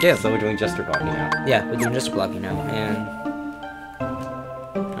 we do. So we're doing Jester blocking now. Yeah, we're doing Jester blocking now, and...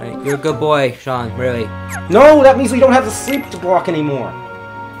 Alright, you're a good boy, Sean, really. No! That means we don't have the sleep to block anymore!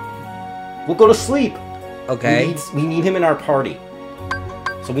 We'll go to sleep! Okay. We need him in our party.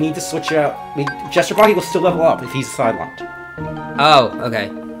 So we need to switch out... Jester blocking will still level up if he's sidelined. Oh,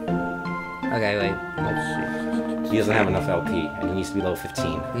 okay. Okay, wait. Let's He doesn't have enough LP, and he needs to be level 15.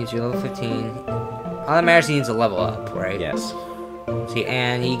 see. Needs to be level 15. All that matters, he needs to level up, right? Yes. See,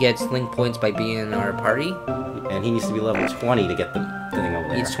 and he gets link points by being in our party. And he needs to be level 20 to get the thing over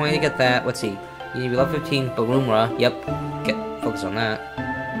there. He needs 20 to get that. Let's see. You need to be level 15. Balloomra. Yep. Focus on that.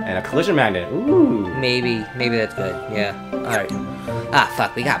 And a collision magnet. Ooh. Maybe that's good. Yeah. Alright. Ah,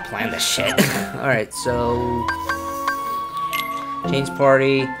 fuck. We gotta plan this shit. Alright, so... Change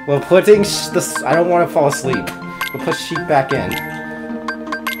party. Well, putting this... I don't want to fall asleep. We'll put Sheep back in.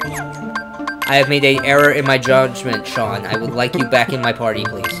 I have made an error in my judgment, Sean. I would like you back in my party,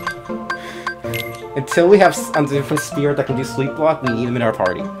 please. Until we have a different spirit that can do sleep block, we need him in our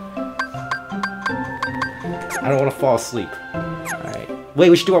party. I don't want to fall asleep. Alright. Wait,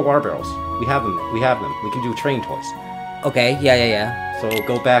 we should do our water barrels. We have them. We have them. We can do train toys. Okay, yeah. So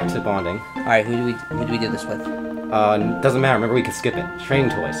go back to bonding. Alright, who do we do this with? Doesn't matter. Remember, we can skip it. Train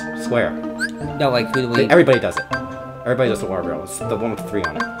toys. Square. No, like, who do we... Everybody does it. Everybody does the water barrel. It's the one with 3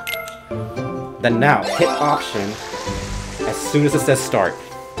 on it. Then now, hit option as soon as it says start.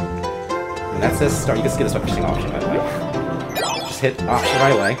 And that says start. You can skip this by pushing option, by the way. Just hit option right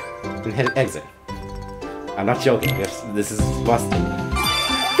away, and hit exit. I'm not joking. This is busted.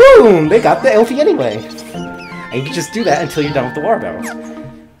 Boom! They got the LP anyway. And you can just do that until you're done with the water barrels.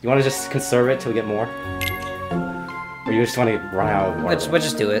 You want to just conserve it till we get more? Or you just want to run out of water? We'll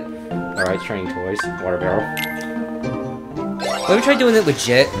just do it. Alright, training toys, water barrel. Let me try doing it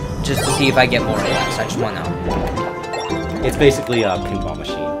legit, just to see if I get more or less. I just want to know. It's basically a pinball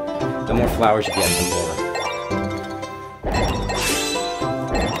machine. The more flowers you get, the more.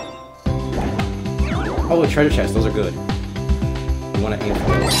 Oh, a treasure chest. Those are good. You want to aim for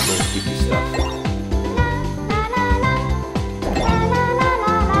those creepy stuff.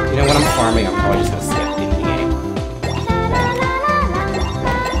 You know, when I'm farming, I'm probably just going to skip in the game.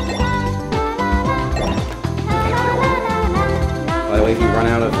 By the way, if you run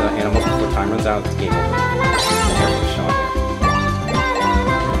out of animals before time runs out, it's game over.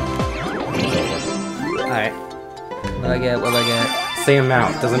 Alright. What do I get? What do I get? Same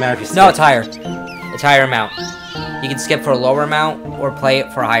amount. Doesn't matter if you skip. No, it's higher. It's higher amount. You can skip for a lower amount, or play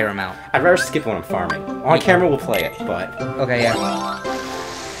it for a higher amount. I'd rather skip when I'm farming. On camera, we'll play it, but... Okay, yeah.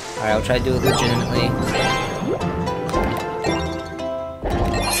 Alright, I'll try to do it legitimately.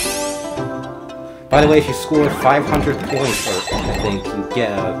 By the way, if you score 500 points, I think, you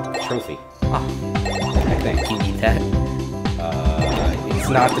get a trophy. Oh. I think. You need that. It's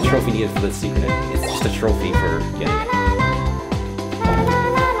not the trophy needed for the secret. It's just a trophy for getting it.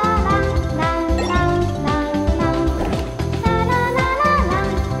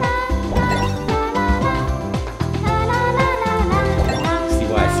 See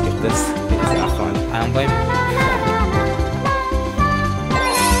why I skipped this? It's not fun. I don't blame you.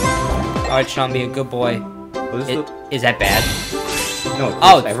 Alright, Sean, be a good boy. What is Is that bad? No, it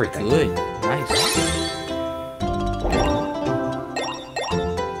Oh, it's everything. good. Nice.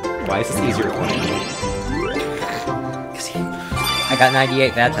 Why is this easier to play? I got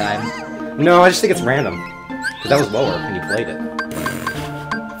 98 that time. No, I just think it's random. Because that was lower when you played it.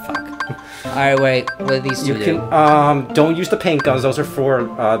 Fuck. Alright, wait. What do these two You do? can, don't use the paint guns. Those are for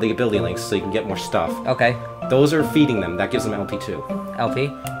the ability links, so you can get more stuff. Okay. Those are feeding them. That gives them LP2. LP?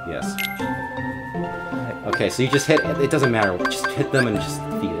 Yes. Okay, so you just hit... It doesn't matter. Just hit them and just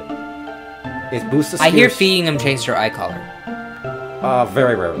feed it. It boosts the I hear spears- feeding them change their eye color.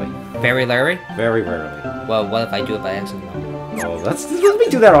 Very rarely. Very Larry? Very rarely. Well, what if I do it by accident? Oh, let me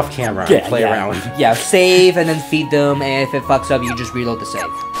do that off camera and play around. Yeah, save and then feed them, and if it fucks up, you just reload the save.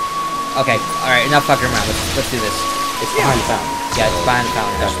 Okay, alright, enough fucking around. Let's do this. It's behind the fountain. Yeah, it's behind the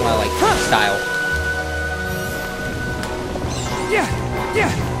fountain. I just want to, like, style.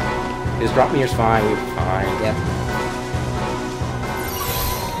 His drop meter's fine. We're fine. Yep.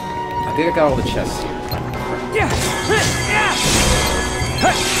 I think I got all the chests here.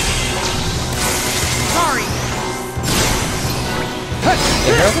 Sorry.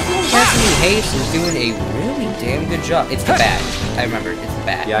 The girl with Cassidy Haste is doing a really damn good job. It's the bat. I remember, it's the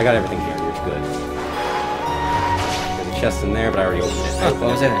bat. Yeah, I got everything here. It's good. There's a chest in there, but I already opened it. Oh,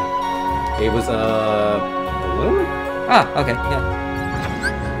 what was in it? It was a balloon? Ah, okay, yeah.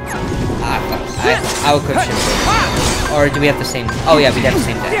 I will quick shift it. Or do we have the same? Oh yeah, we have the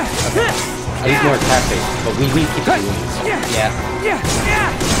same deck. Okay. I use more attack base, but we keep the balloons. Yeah.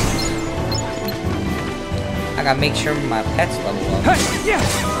 I gotta make sure my pets level up.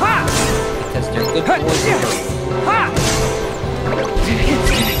 Because they're good boys.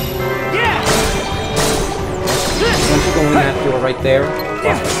 Once you go in that door right there.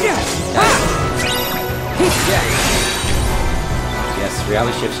 Yes,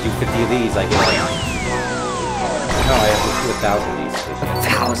 reality shifts do 50 of these. I get like... No, I have to do 1,000 of these.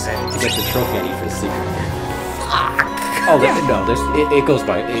 1,000? To get the trophy I need for the secret. Fuck! Oh, no, it goes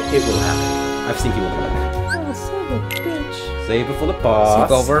by. It will happen. I've seen people do it. Oh, son of a bitch. Save before the boss.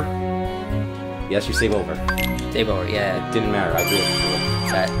 Save over? Yes, you save over. Save over, yeah. It didn't matter. I do it before.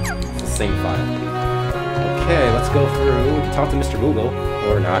 That. It's the same file. Okay, let's go through. We can talk to Mr. Google.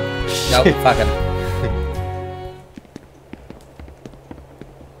 Or not. Nope, fuck him.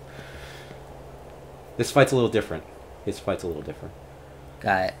 This fight's a little different. His fight's a little different.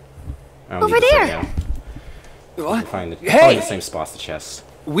 Got it. I don't Over need this right there. now. What? Find the, Hey! probably the same spots, the chests.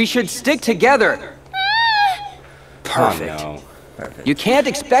 We should stick together. Perfect. Oh, no. Perfect. You can't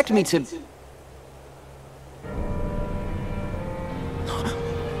expect me to...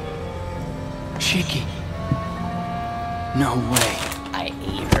 Cheeky. No way. I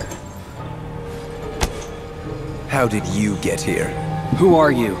ate her. How did you get here? Who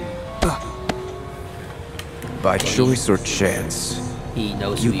are you? By choice or chance? He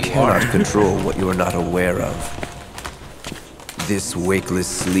knows You who you cannot are. control what you are not aware of. this wakeless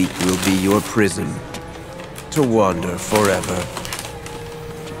sleep will be your prison, to wander forever.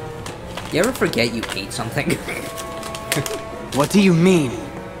 You ever forget you ate something? What do you mean?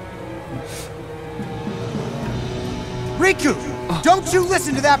 Riku! Don't you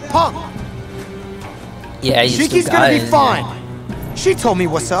listen to that punk! Yeah, you Shiki's gonna be fine. She told me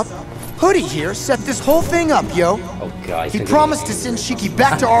what's up. Hoodie here set this whole thing up, yo. Oh god. He promised to send Shiki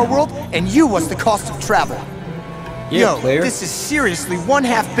back to our world, and you was the cost of travel. Yeah, Yo, player. this is seriously one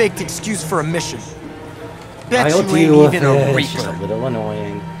half-baked excuse for a mission. Bet I'll you ain't deal with even a it. It's just a reaper. little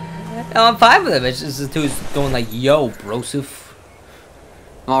annoying. No, I'm fine with it. It's just the dude's going like, yo, brosif.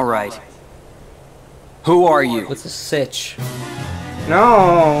 All right. Who are you? What's a sitch?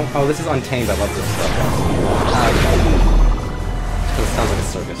 No! Oh, this is Untamed. I love this stuff. It sounds like a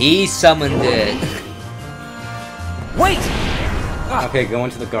circus. He summoned it. Wait! Okay, go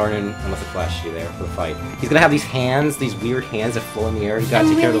into the garden unless it flashes you there for the fight. He's gonna have these hands, these weird hands that flow in the air. You gotta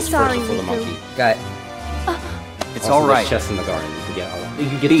I'm take care of really those first sorry, before the Riku. monkey. Got it. It's Also, all right. there's chests in the garden. You can get. You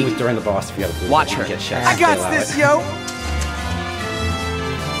can get to it during the boss if you have a blue. Watch you her. can get chests. I if they got allow this, it. yo.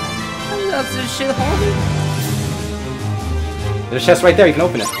 That's this shit, homie. There's a chest right there. You can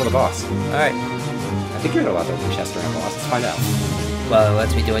open it for the boss. Alright. I think you're not allowed to open chests during a boss. Let's find out. Well, it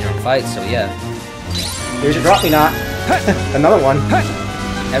lets me do it during fights, so yeah. Here's your drop me not. Another one.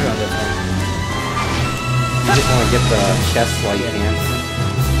 Everyone does that. You just want to get the chest while you can.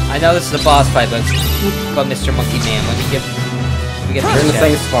 I know this is a boss fight, but Mr. Monkey Man, let me get They're in the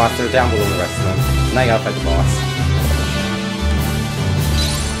same spot. They're down below the rest of them. Now you gotta fight the boss.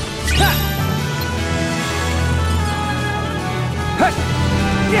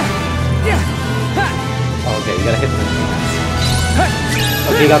 Oh, okay, you gotta hit them with the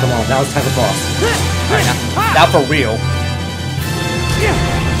hands. Okay, you got them all. Now it's time for boss. Alright, now for real.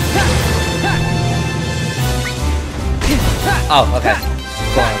 Oh, okay.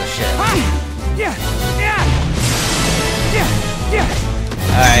 Going on the shit.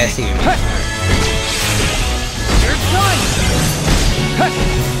 Alright, I see you.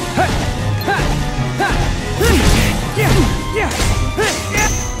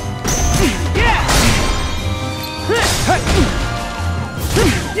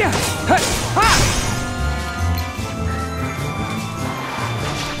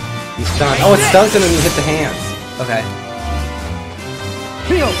 He's stunned. Oh, it stuns him when you hit the hands. Okay.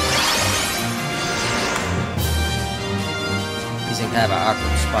 He's in kind of an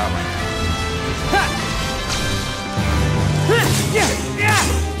awkward spot right now.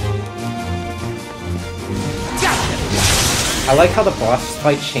 I like how the boss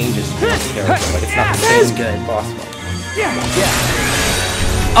fight changes for each character. Like, it's not the same good. boss fight.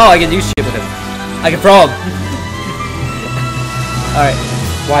 Oh, I can do shit with him. I can throw him. Alright.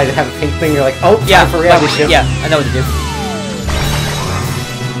 Why, they have a pink thing, you're like, oh, Yeah, time for reality shift. yeah, I know what to do.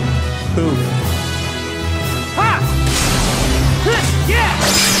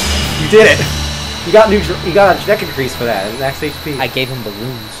 You did it! You got a deck increase for that, and max HP. I gave him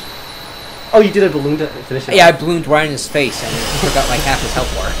balloons. Oh, you did a balloon to finish it Yeah, I off? ballooned right in his face and he forgot like half his health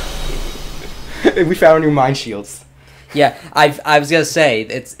bar. We found new mind shields. Yeah, I was gonna say,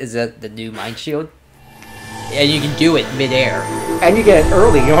 is that the new mind shield? And you can do it mid-air. And you get it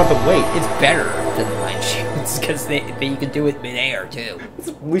early, you don't have to wait. It's better than the mind shields because you can do it mid-air too.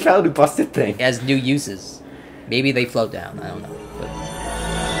 We found a new busted thing. It has new uses. Maybe they float down. I don't know. But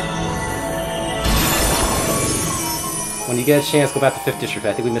When you get a chance, go back to 5th District.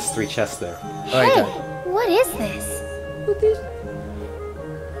 I think we missed 3 chests there. Alright, Hey, go. what is this?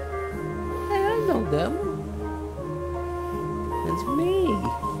 Hey, I know them. It's me.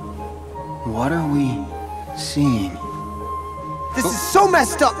 What are we seeing? This is so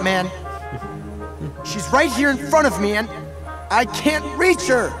messed up, man. She's right here in front of me, and I can't reach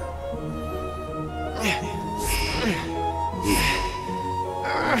her.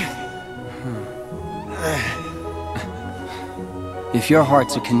 If your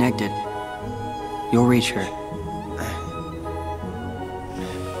hearts are connected, you'll reach her.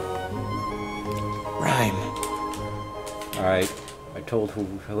 Rhyme. Alright. I told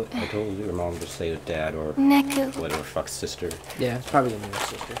your mom to say to dad or Neku. whatever fuck's sister. Yeah, it's probably gonna be my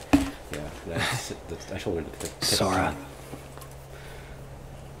sister. Yeah, I told her to pick Sora.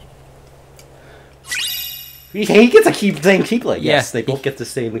 He gets a same Keyblade. Yeah. Yes, they both get the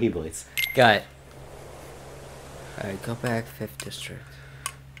same Keyblades. Got it. Alright, go back 5th District.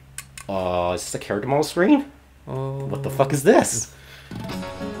 Is this a character model screen? Oh. What the fuck is this?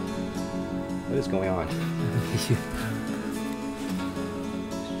 What is going on?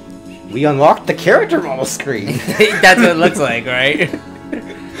 We unlocked the character model screen! That's what it looks like, right?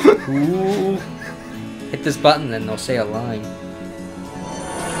 Ooh. Hit this button and they'll say a line.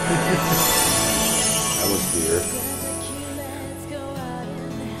 That was weird.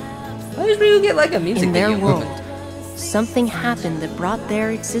 Why does Riku get like a music In their video world, moment? something happened that brought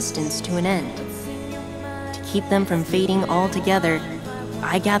their existence to an end. To keep them from fading altogether,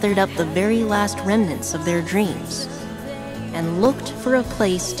 I gathered up the very last remnants of their dreams and looked for a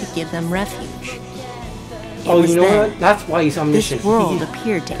place to give them refuge. Oh, was you know then what? That's why he's omniscient. this world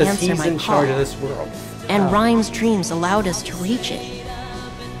appeared to Because answer he's my in charge call. of this world. And Oh. Rhyme's dreams allowed us to reach it.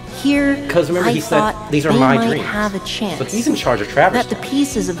 Here, 'Cause remember I he said, thought "These are they my might dreams." have a chance But he's in charge of Traverse that the Town.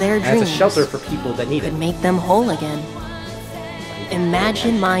 pieces of their As dreams a shelter for people that need it. could make them whole again.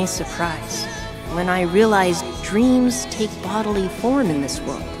 Imagine my surprise when I realized dreams take bodily form in this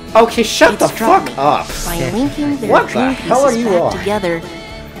world. Okay, shut It the struck fuck me. up. By linking their What the dream hell are pieces you back on? together,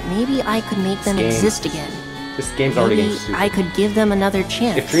 maybe I could make them This game- exist again. This game's already Maybe getting stupid. I could give them another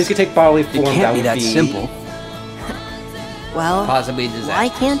chance. If dreams could take bodily form, It that can't be would that simple. Well, Possibly why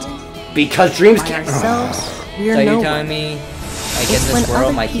disaster. can't it? Because dreams By can't. ourselves, we're So you're no telling me, like in It's this when world,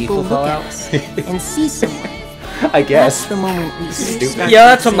 other my teeth people will look fall at out? us and see someone. I guess. That's the moment we start Yeah, to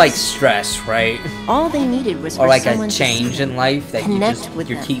that's some like exist. stress, right? All they needed was Or for like someone a to change see in life that you connect just with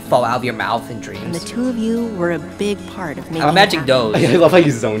your them. teeth fall out of your mouth in And dreams. the two of you were a big part of making I'm imagining it happen. those. I love how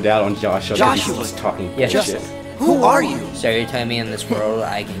you zoned out on Joshua. Joshua. He's just talking Yeah, bullshit. Who are you? So you're telling me in this world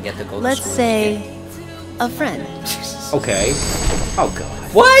I can get to go to Let's school? say a friend. Okay. Oh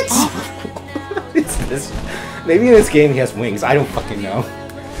god. What? It's this. Maybe in this game he has wings. I don't fucking know.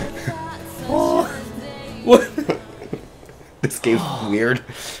 What? This game's weird.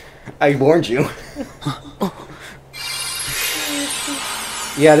 I warned you.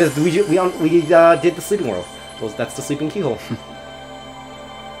 Yeah, this we did the sleeping world. That's the sleeping keyhole.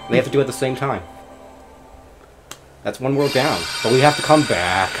 They have to do it at the same time. That's one world down, but we have to come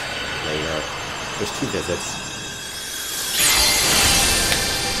back later. There's 2 visits.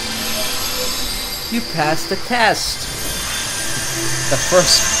 You passed the test. The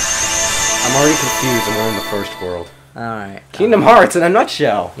first. I'm already confused, and we're in the first world. Alright. Kingdom Hearts in a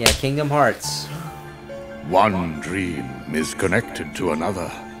nutshell. Yeah, Kingdom Hearts. One dream is connected to another,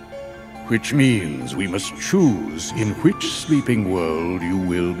 which means we must choose in which sleeping world you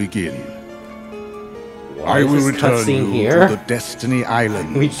will begin. Why I is will this return cutscene you here? to the Destiny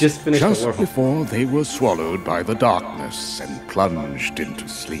Islands We just finished the just world. before they were swallowed by the darkness and plunged into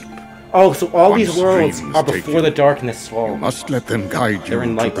sleep. Oh, so all these Once worlds dreams are take before you, the darkness You swallowed. must let them guide you They're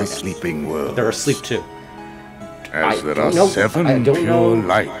in to light the right now. sleeping But world. they're asleep too. As there don't are know- 7 I don't pure know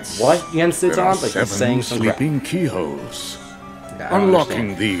lights. what Jens is there are on, but he's 7 saying some crap. sleeping keyholes. I don't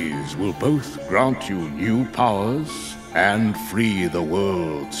Unlocking understand. these will both grant you new powers and free the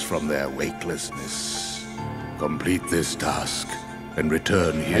worlds from their weightlessness. Complete this task and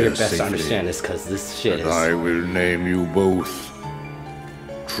return Try here your best safely. to understand this, because this shit And is... I will name you both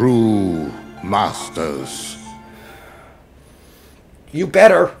True Masters. You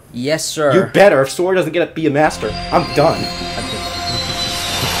better! Yes, sir. You better! If Sora doesn't get to be a master, I'm done.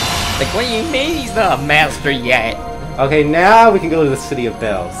 Like, what do you mean he's not a master yet? Okay, now we can go to the City of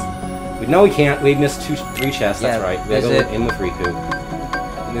Bells. No, we can't. We missed 3 chests, that's Yeah, right. We gotta is go it- in with Riku.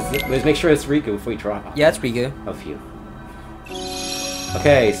 Let's make sure it's Riku before we drop. Yeah, it's pretty good. A few.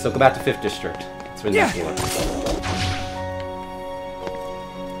 Okay, so go back to 5th District. It's in that floor.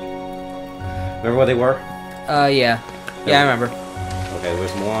 Remember where they were? Yeah. Yeah, I remember. Okay,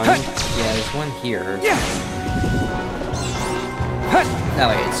 there's one. Yeah, there's one here. No,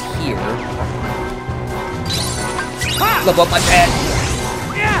 wait, it's here. Look up my pad!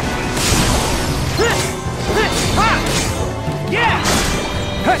 Yeah,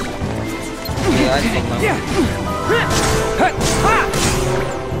 I think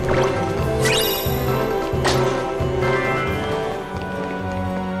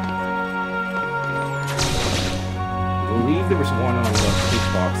I believe there was one on the peach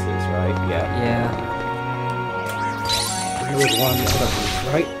boxes, right? Yeah. Yeah. There was one on the other piece,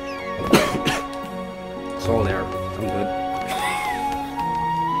 right? It's all there. I'm good.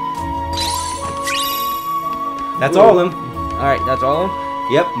 That's all of them. Alright, that's all of them?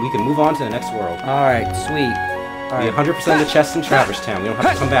 Yep, we can move on to the next world. Alright, sweet. We Alright, 100% the chests in Traverse Town. We don't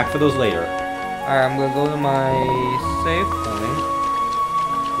have to come back for those later. alright, I'm gonna go to my save point.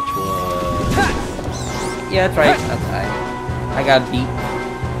 Which was... Yeah, that's right. That's right. I gotta beat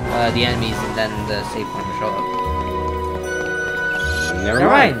the enemies and then the save point will show up. Never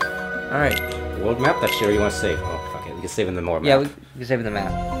mind. Alright. World map? That's shit, or you want to save? Oh, fuck it. We can save in the more map. Yeah, we can save in the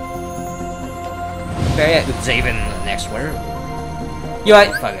map. Okay, yeah, we can save in the next world. You know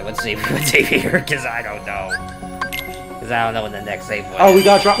what? Fuck it, let's save here, because I don't know. Because I don't know when the next save was. Oh, we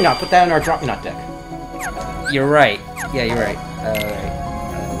got Drop Me Not. Put that in our Drop Me Not deck. You're right. Yeah, you're right. Alright.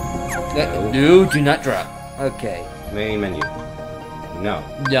 No, do not drop. Okay. Main menu. No.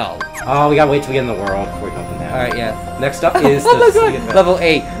 No. Oh, we gotta wait till we get in the world before we can open that. Alright, yeah. Next up is the level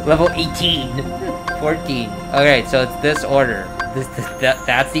 8, level 18, 14. Okay, so it's this order.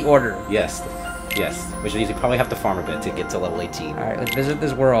 That's the order. Yes. Yes. Which means you probably have to farm a bit to get to level 18. Alright, let's visit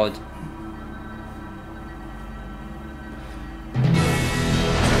this world.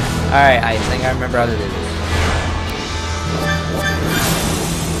 Alright, I think I remember how to do this.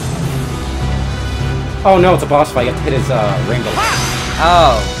 Oh no, it's a boss fight. You have to hit his rainbow.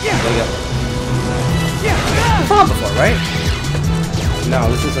 Oh. There you go. You fought before, right? No,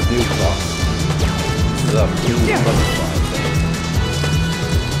 this is a new boss. This is a new butterfly thing.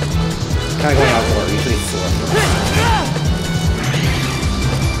 Kind of going out of order. Usually it's Sora.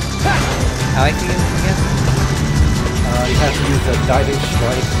 How I can use it again? You have to use a diving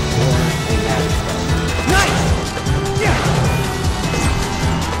strike or a magic strike. Nice!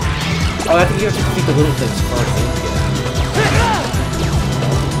 Oh, I think you have to defeat the little things first.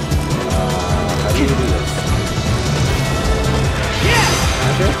 How do you do this?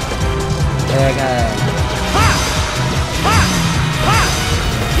 Magic? Yeah, I got it.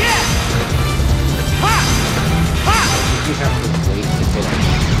 You have to wait to hit him.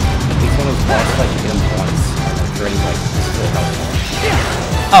 Each one of those boss fights, you hit him once, and then during like this full health bar.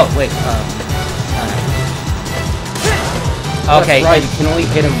 Oh, wait, okay. That's right, you can only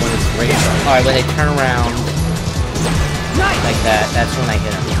hit him when it's raised. Alright, when they turn around like that, that's when I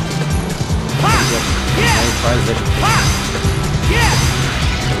hit him.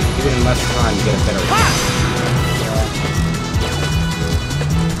 Even in less time, you get a better hit.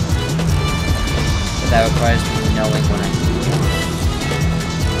 But that requires me knowing when I do it.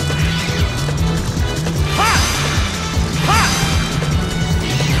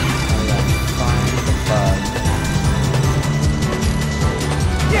 Find the bug.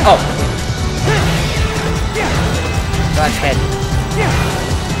 Oh! God's head.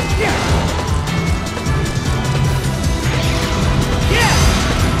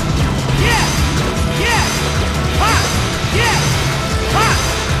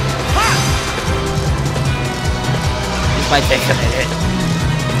 This might take a minute.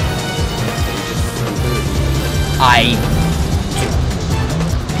 I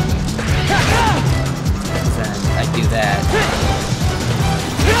do that.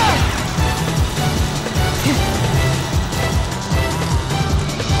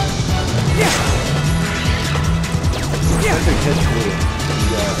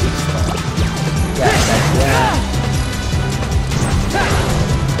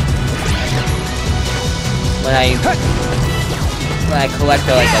 When I collect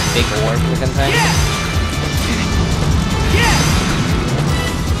like a big orb looking thing.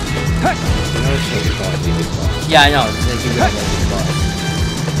 Yeah, I know. It's a really big boss.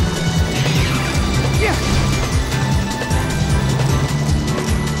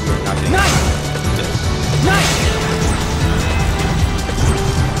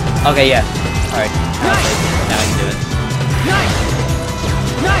 Okay, yeah. Alright. Now I can do it.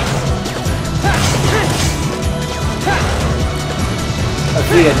 If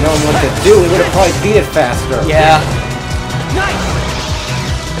we had known what to do, we would have probably beat it faster. Yeah.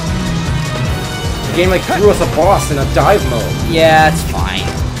 The game like threw us a boss in a dive mode. Yeah, it's fine.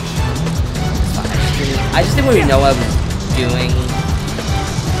 It's fine. I just didn't really know what I was doing.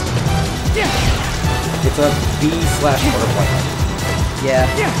 It's a bee/butterfly. Yeah.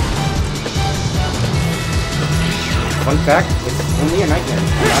 Fun fact, it's only a nightmare. You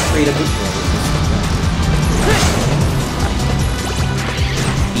cannot create a good world.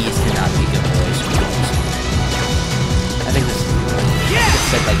 Bees cannot be good boys. I think this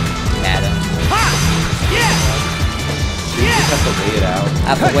said like Madam. You just have to wait it out.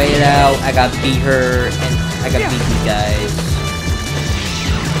 I have to wait it out. I got beat her, and I got beat these guys.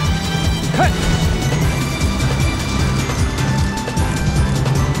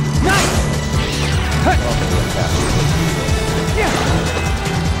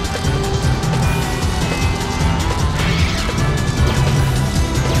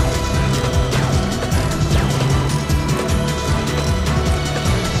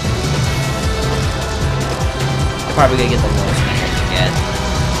 I'm probably gonna get the lowest rank I can get.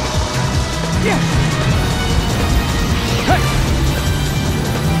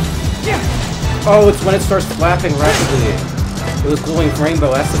 Oh, it's when it starts flapping rapidly. It was glowing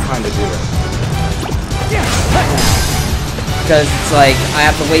rainbow, that's the time to do it. Because it's like, I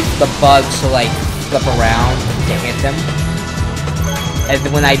have to wait for the bugs to like flip around to hit them. And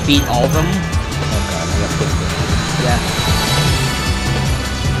then when I beat all of them... Oh god, I got pissed. Yeah.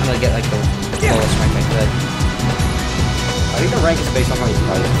 I'm gonna get like the lowest rank I could. I think the rank is based on how many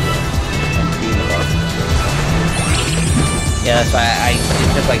prizes you get. Yeah, that's why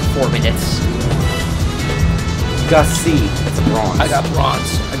it took like 4 minutes. You got C. It's a bronze. I got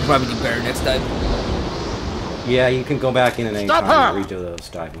bronze. I can probably do better next time. Yeah, you can go back in at any time and redo those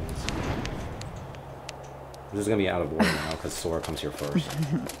dive moves. This is gonna be out of order now because Sora comes here first.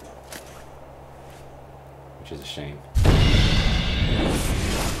 Which is a shame.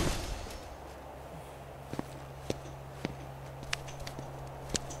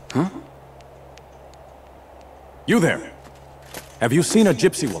 Huh? You there? Have you seen a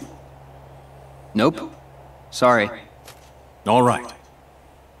gypsy woman? Nope. Sorry. All right.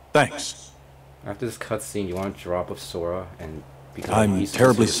 Thanks. After this cutscene, you want to drop with Sora and because I'm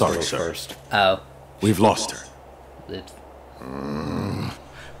terribly sorry, sir. First. Oh. We've lost her.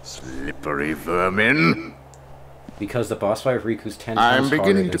 Slippery vermin. Because the boss fight of Riku's 10 times I'm harder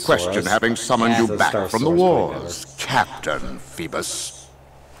beginning than to question Sora's. having summoned Yeah, you so back Star from the Sora's way wars, Captain Phoebus.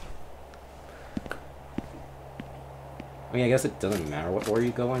 I mean, I guess it doesn't matter what order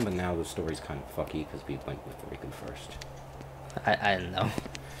you go in, but now the story's kind of fucky because we went with Riku first. I don't know.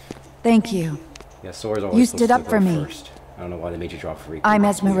 Thank you. Yeah, Sora's always You supposed stood to up go for me. first. I don't know why they made you drop for Riku. I'm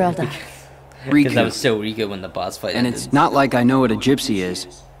Esmeralda. Because I was so Riku when the boss fight And ended. it's not like I know what a gypsy is.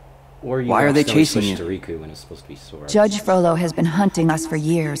 Or you Why are they accidentally chasing you? switched to Riku when it's supposed to be Sora. Judge Frollo has been hunting us for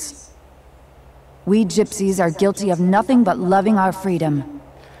years. We gypsies are guilty of nothing but loving our freedom.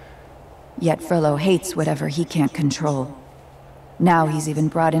 Yet Frollo hates whatever he can't control. Now he's even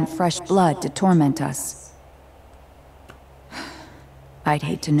brought in fresh blood to torment us. I'd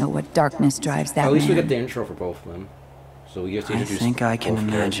hate to know what darkness drives that At least we man. get the intro for both of them. So we get to I introduce think I can both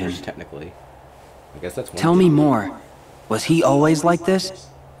characters, imagine. technically. I guess that's one Tell thing. me more. Was he always like this?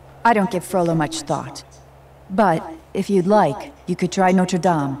 I don't give Frollo much thought. But, if you'd like, you could try Notre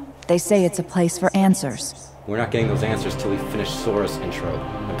Dame. They say it's a place for answers. We're not getting those answers till we finish Sora's intro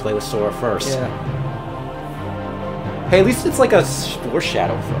and play with Sora first. Yeah. Hey, at least it's like a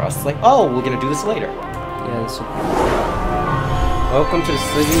foreshadow for us. It's like, oh, we're gonna do this later. Yeah, this Welcome to the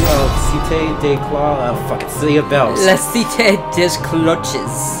city of Cité des Claws. Fuck it, City of Bells. La Cité des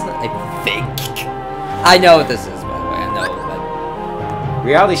Cloches, I think. I know what this is, by the way. I know. But...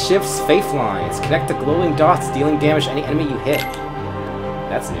 Reality shifts, faith lines. Connect the glowing dots, dealing damage to any enemy you hit.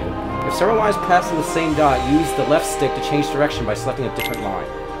 That's new. If several lines pass through the same dot, use the left stick to change direction by selecting a different line.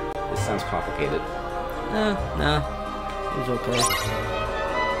 This sounds complicated. No. It was okay.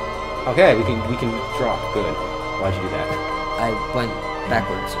 Okay, we can drop. Good. Why'd you do that? I went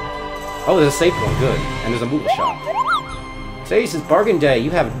backwards. Oh, there's a save point. Good. And there's a movie shop. Today's is bargain day. You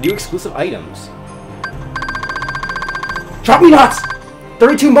have new exclusive items. Drop me nuts!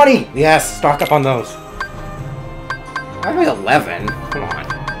 32 money! Yes, stock up on those. I made 11. Come on.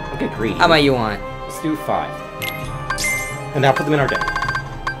 Don't get greedy. How much you want? Let's do 5. And now put them in our deck.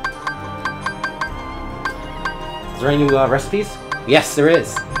 Is there any new recipes? Yes, there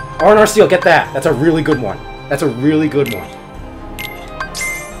is. R&R Seal, get that. That's a really good one. That's a really good one.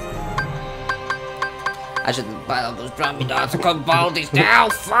 I should buy all those drop me dots and come follow these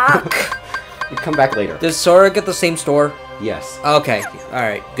down. Fuck! You come back later. Does Sora get the same store? Yes. Okay.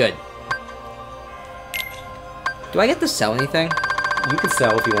 Alright, good. Do I get to sell anything? You can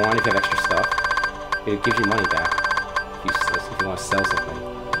sell if you want, if you have extra stuff. It gives you money back if you want to sell something.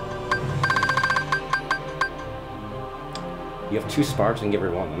 You have 2 sparks and get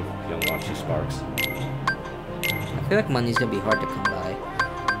rid of one of them if you don't want 2 sparks. I feel like money's gonna be hard to come by.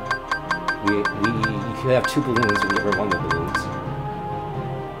 You could have 2 balloons and get rid of one of the balloons.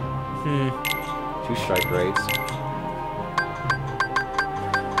 2 strike raids.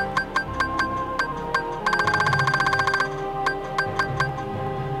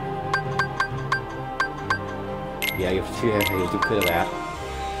 Yeah, you have 2. You do good of that.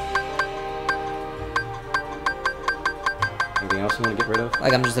 Anything else you want to get rid of?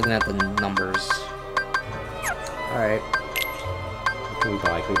 Like, I'm just looking at the numbers. Alright. What can we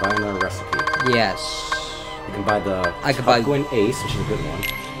buy? Can we buy another recipe? Yes. You can buy the I could buy Twin Ace, which is a good one.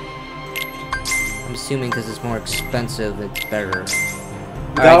 I'm assuming because it's more expensive, it's better.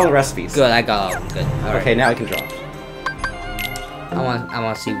 You got all the recipes. Good, I got all of them. Good. All Okay, right. now I can drop. I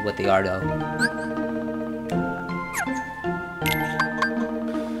want to see what they are, though.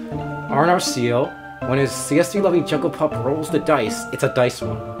 R&R Seal. When his CSD-loving Jungle Pup rolls the dice, it's a dice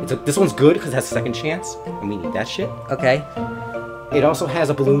one. This one's good because it has a second chance, and we need that shit. Okay. It also has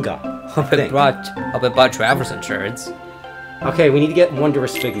a balloon gun. Hope it bought traveler's insurance. Okay, we need to get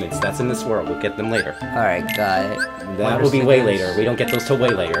Wondrous Figments. That's in this world. We'll get them later. Alright, got it. That will be way later. We don't get those till way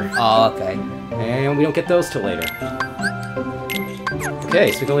later. Oh, okay. And we don't get those till later.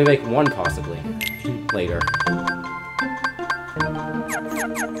 Okay, so we can only make 1 possibly. Later.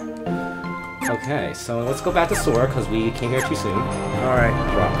 Okay, so let's go back to Sora, because we came here too soon. Alright.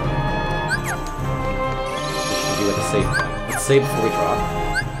 Drop. This should be like a save point. Let's save before we drop.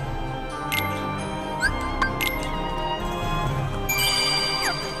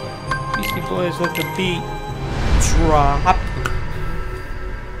 Beastie Boys, let the beat drop.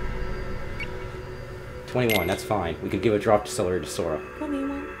 21, that's fine. We could give a drop to Celery to Sora.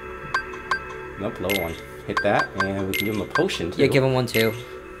 21. Nope, low one. Hit that, and we can give him a potion, too. Yeah, give him one, too.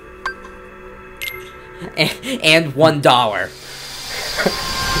 And $1.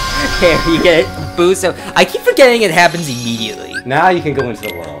 Here, you get it. Boost. So I keep forgetting it happens immediately. Now you can go into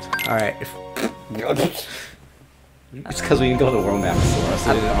the world. Alright. It's because we can go to the world map with Sora,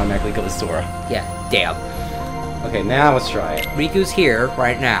 so we didn't automatically go to Sora. Yeah, damn. Okay, now let's try it. Riku's here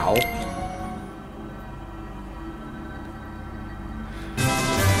right now.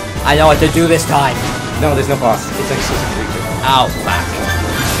 I know what to do this time. No, there's no boss. It's exclusive to Riku. Ow, fuck.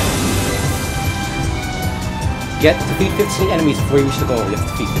 Defeat 15 enemies before you reach the goal. You have to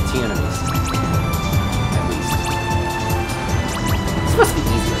defeat 15 enemies. At least. This must be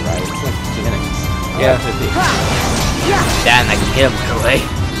easier, right? It's like 15 enemies. Yeah, it should be. Damn, I can hit him right away.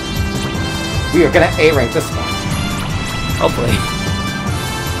 We are gonna A-rank this one. Hopefully.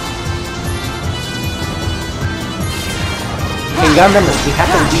 Okay, you gotta remember, we have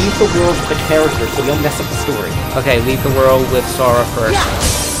to leave the world with the character so we don't mess up the story. Okay, leave the world with Sora first.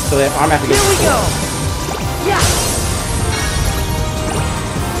 So that I'm gonna have to get to Sora. Yeah.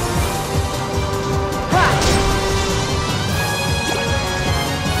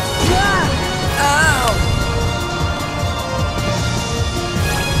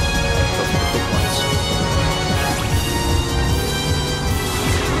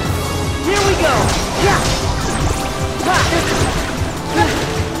 Here we go. Yeah.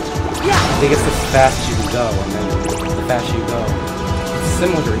 I think it's the fastest you can go, and then the faster you go. It's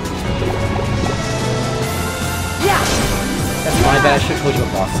similar to Riku. Yeah. That's my bad. I should have told you a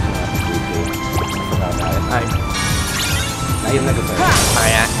boss is coming out of Riku. I forgot about it. Alright. Now you have Mega Player.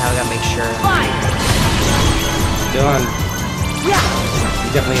 Alright, now I gotta make sure. Done. Yeah. You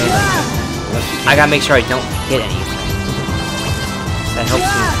definitely ain't unless you I gotta make sure I don't hit anything. That helps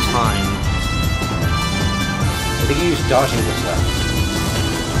me with time. I think you use dodging with left.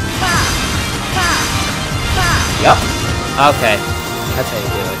 Yup. Okay. That's how you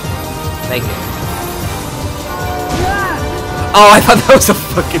do it. Thank you. Oh, I thought that was a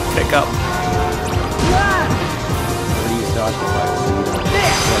fucking pickup. Or use dodge with left. So you don't...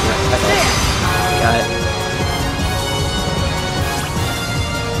 Got it.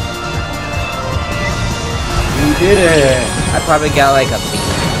 You did it! I probably got like a B.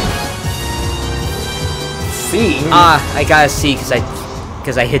 C? Ah, I got a C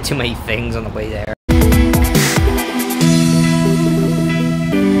because I hit too many things on the way there.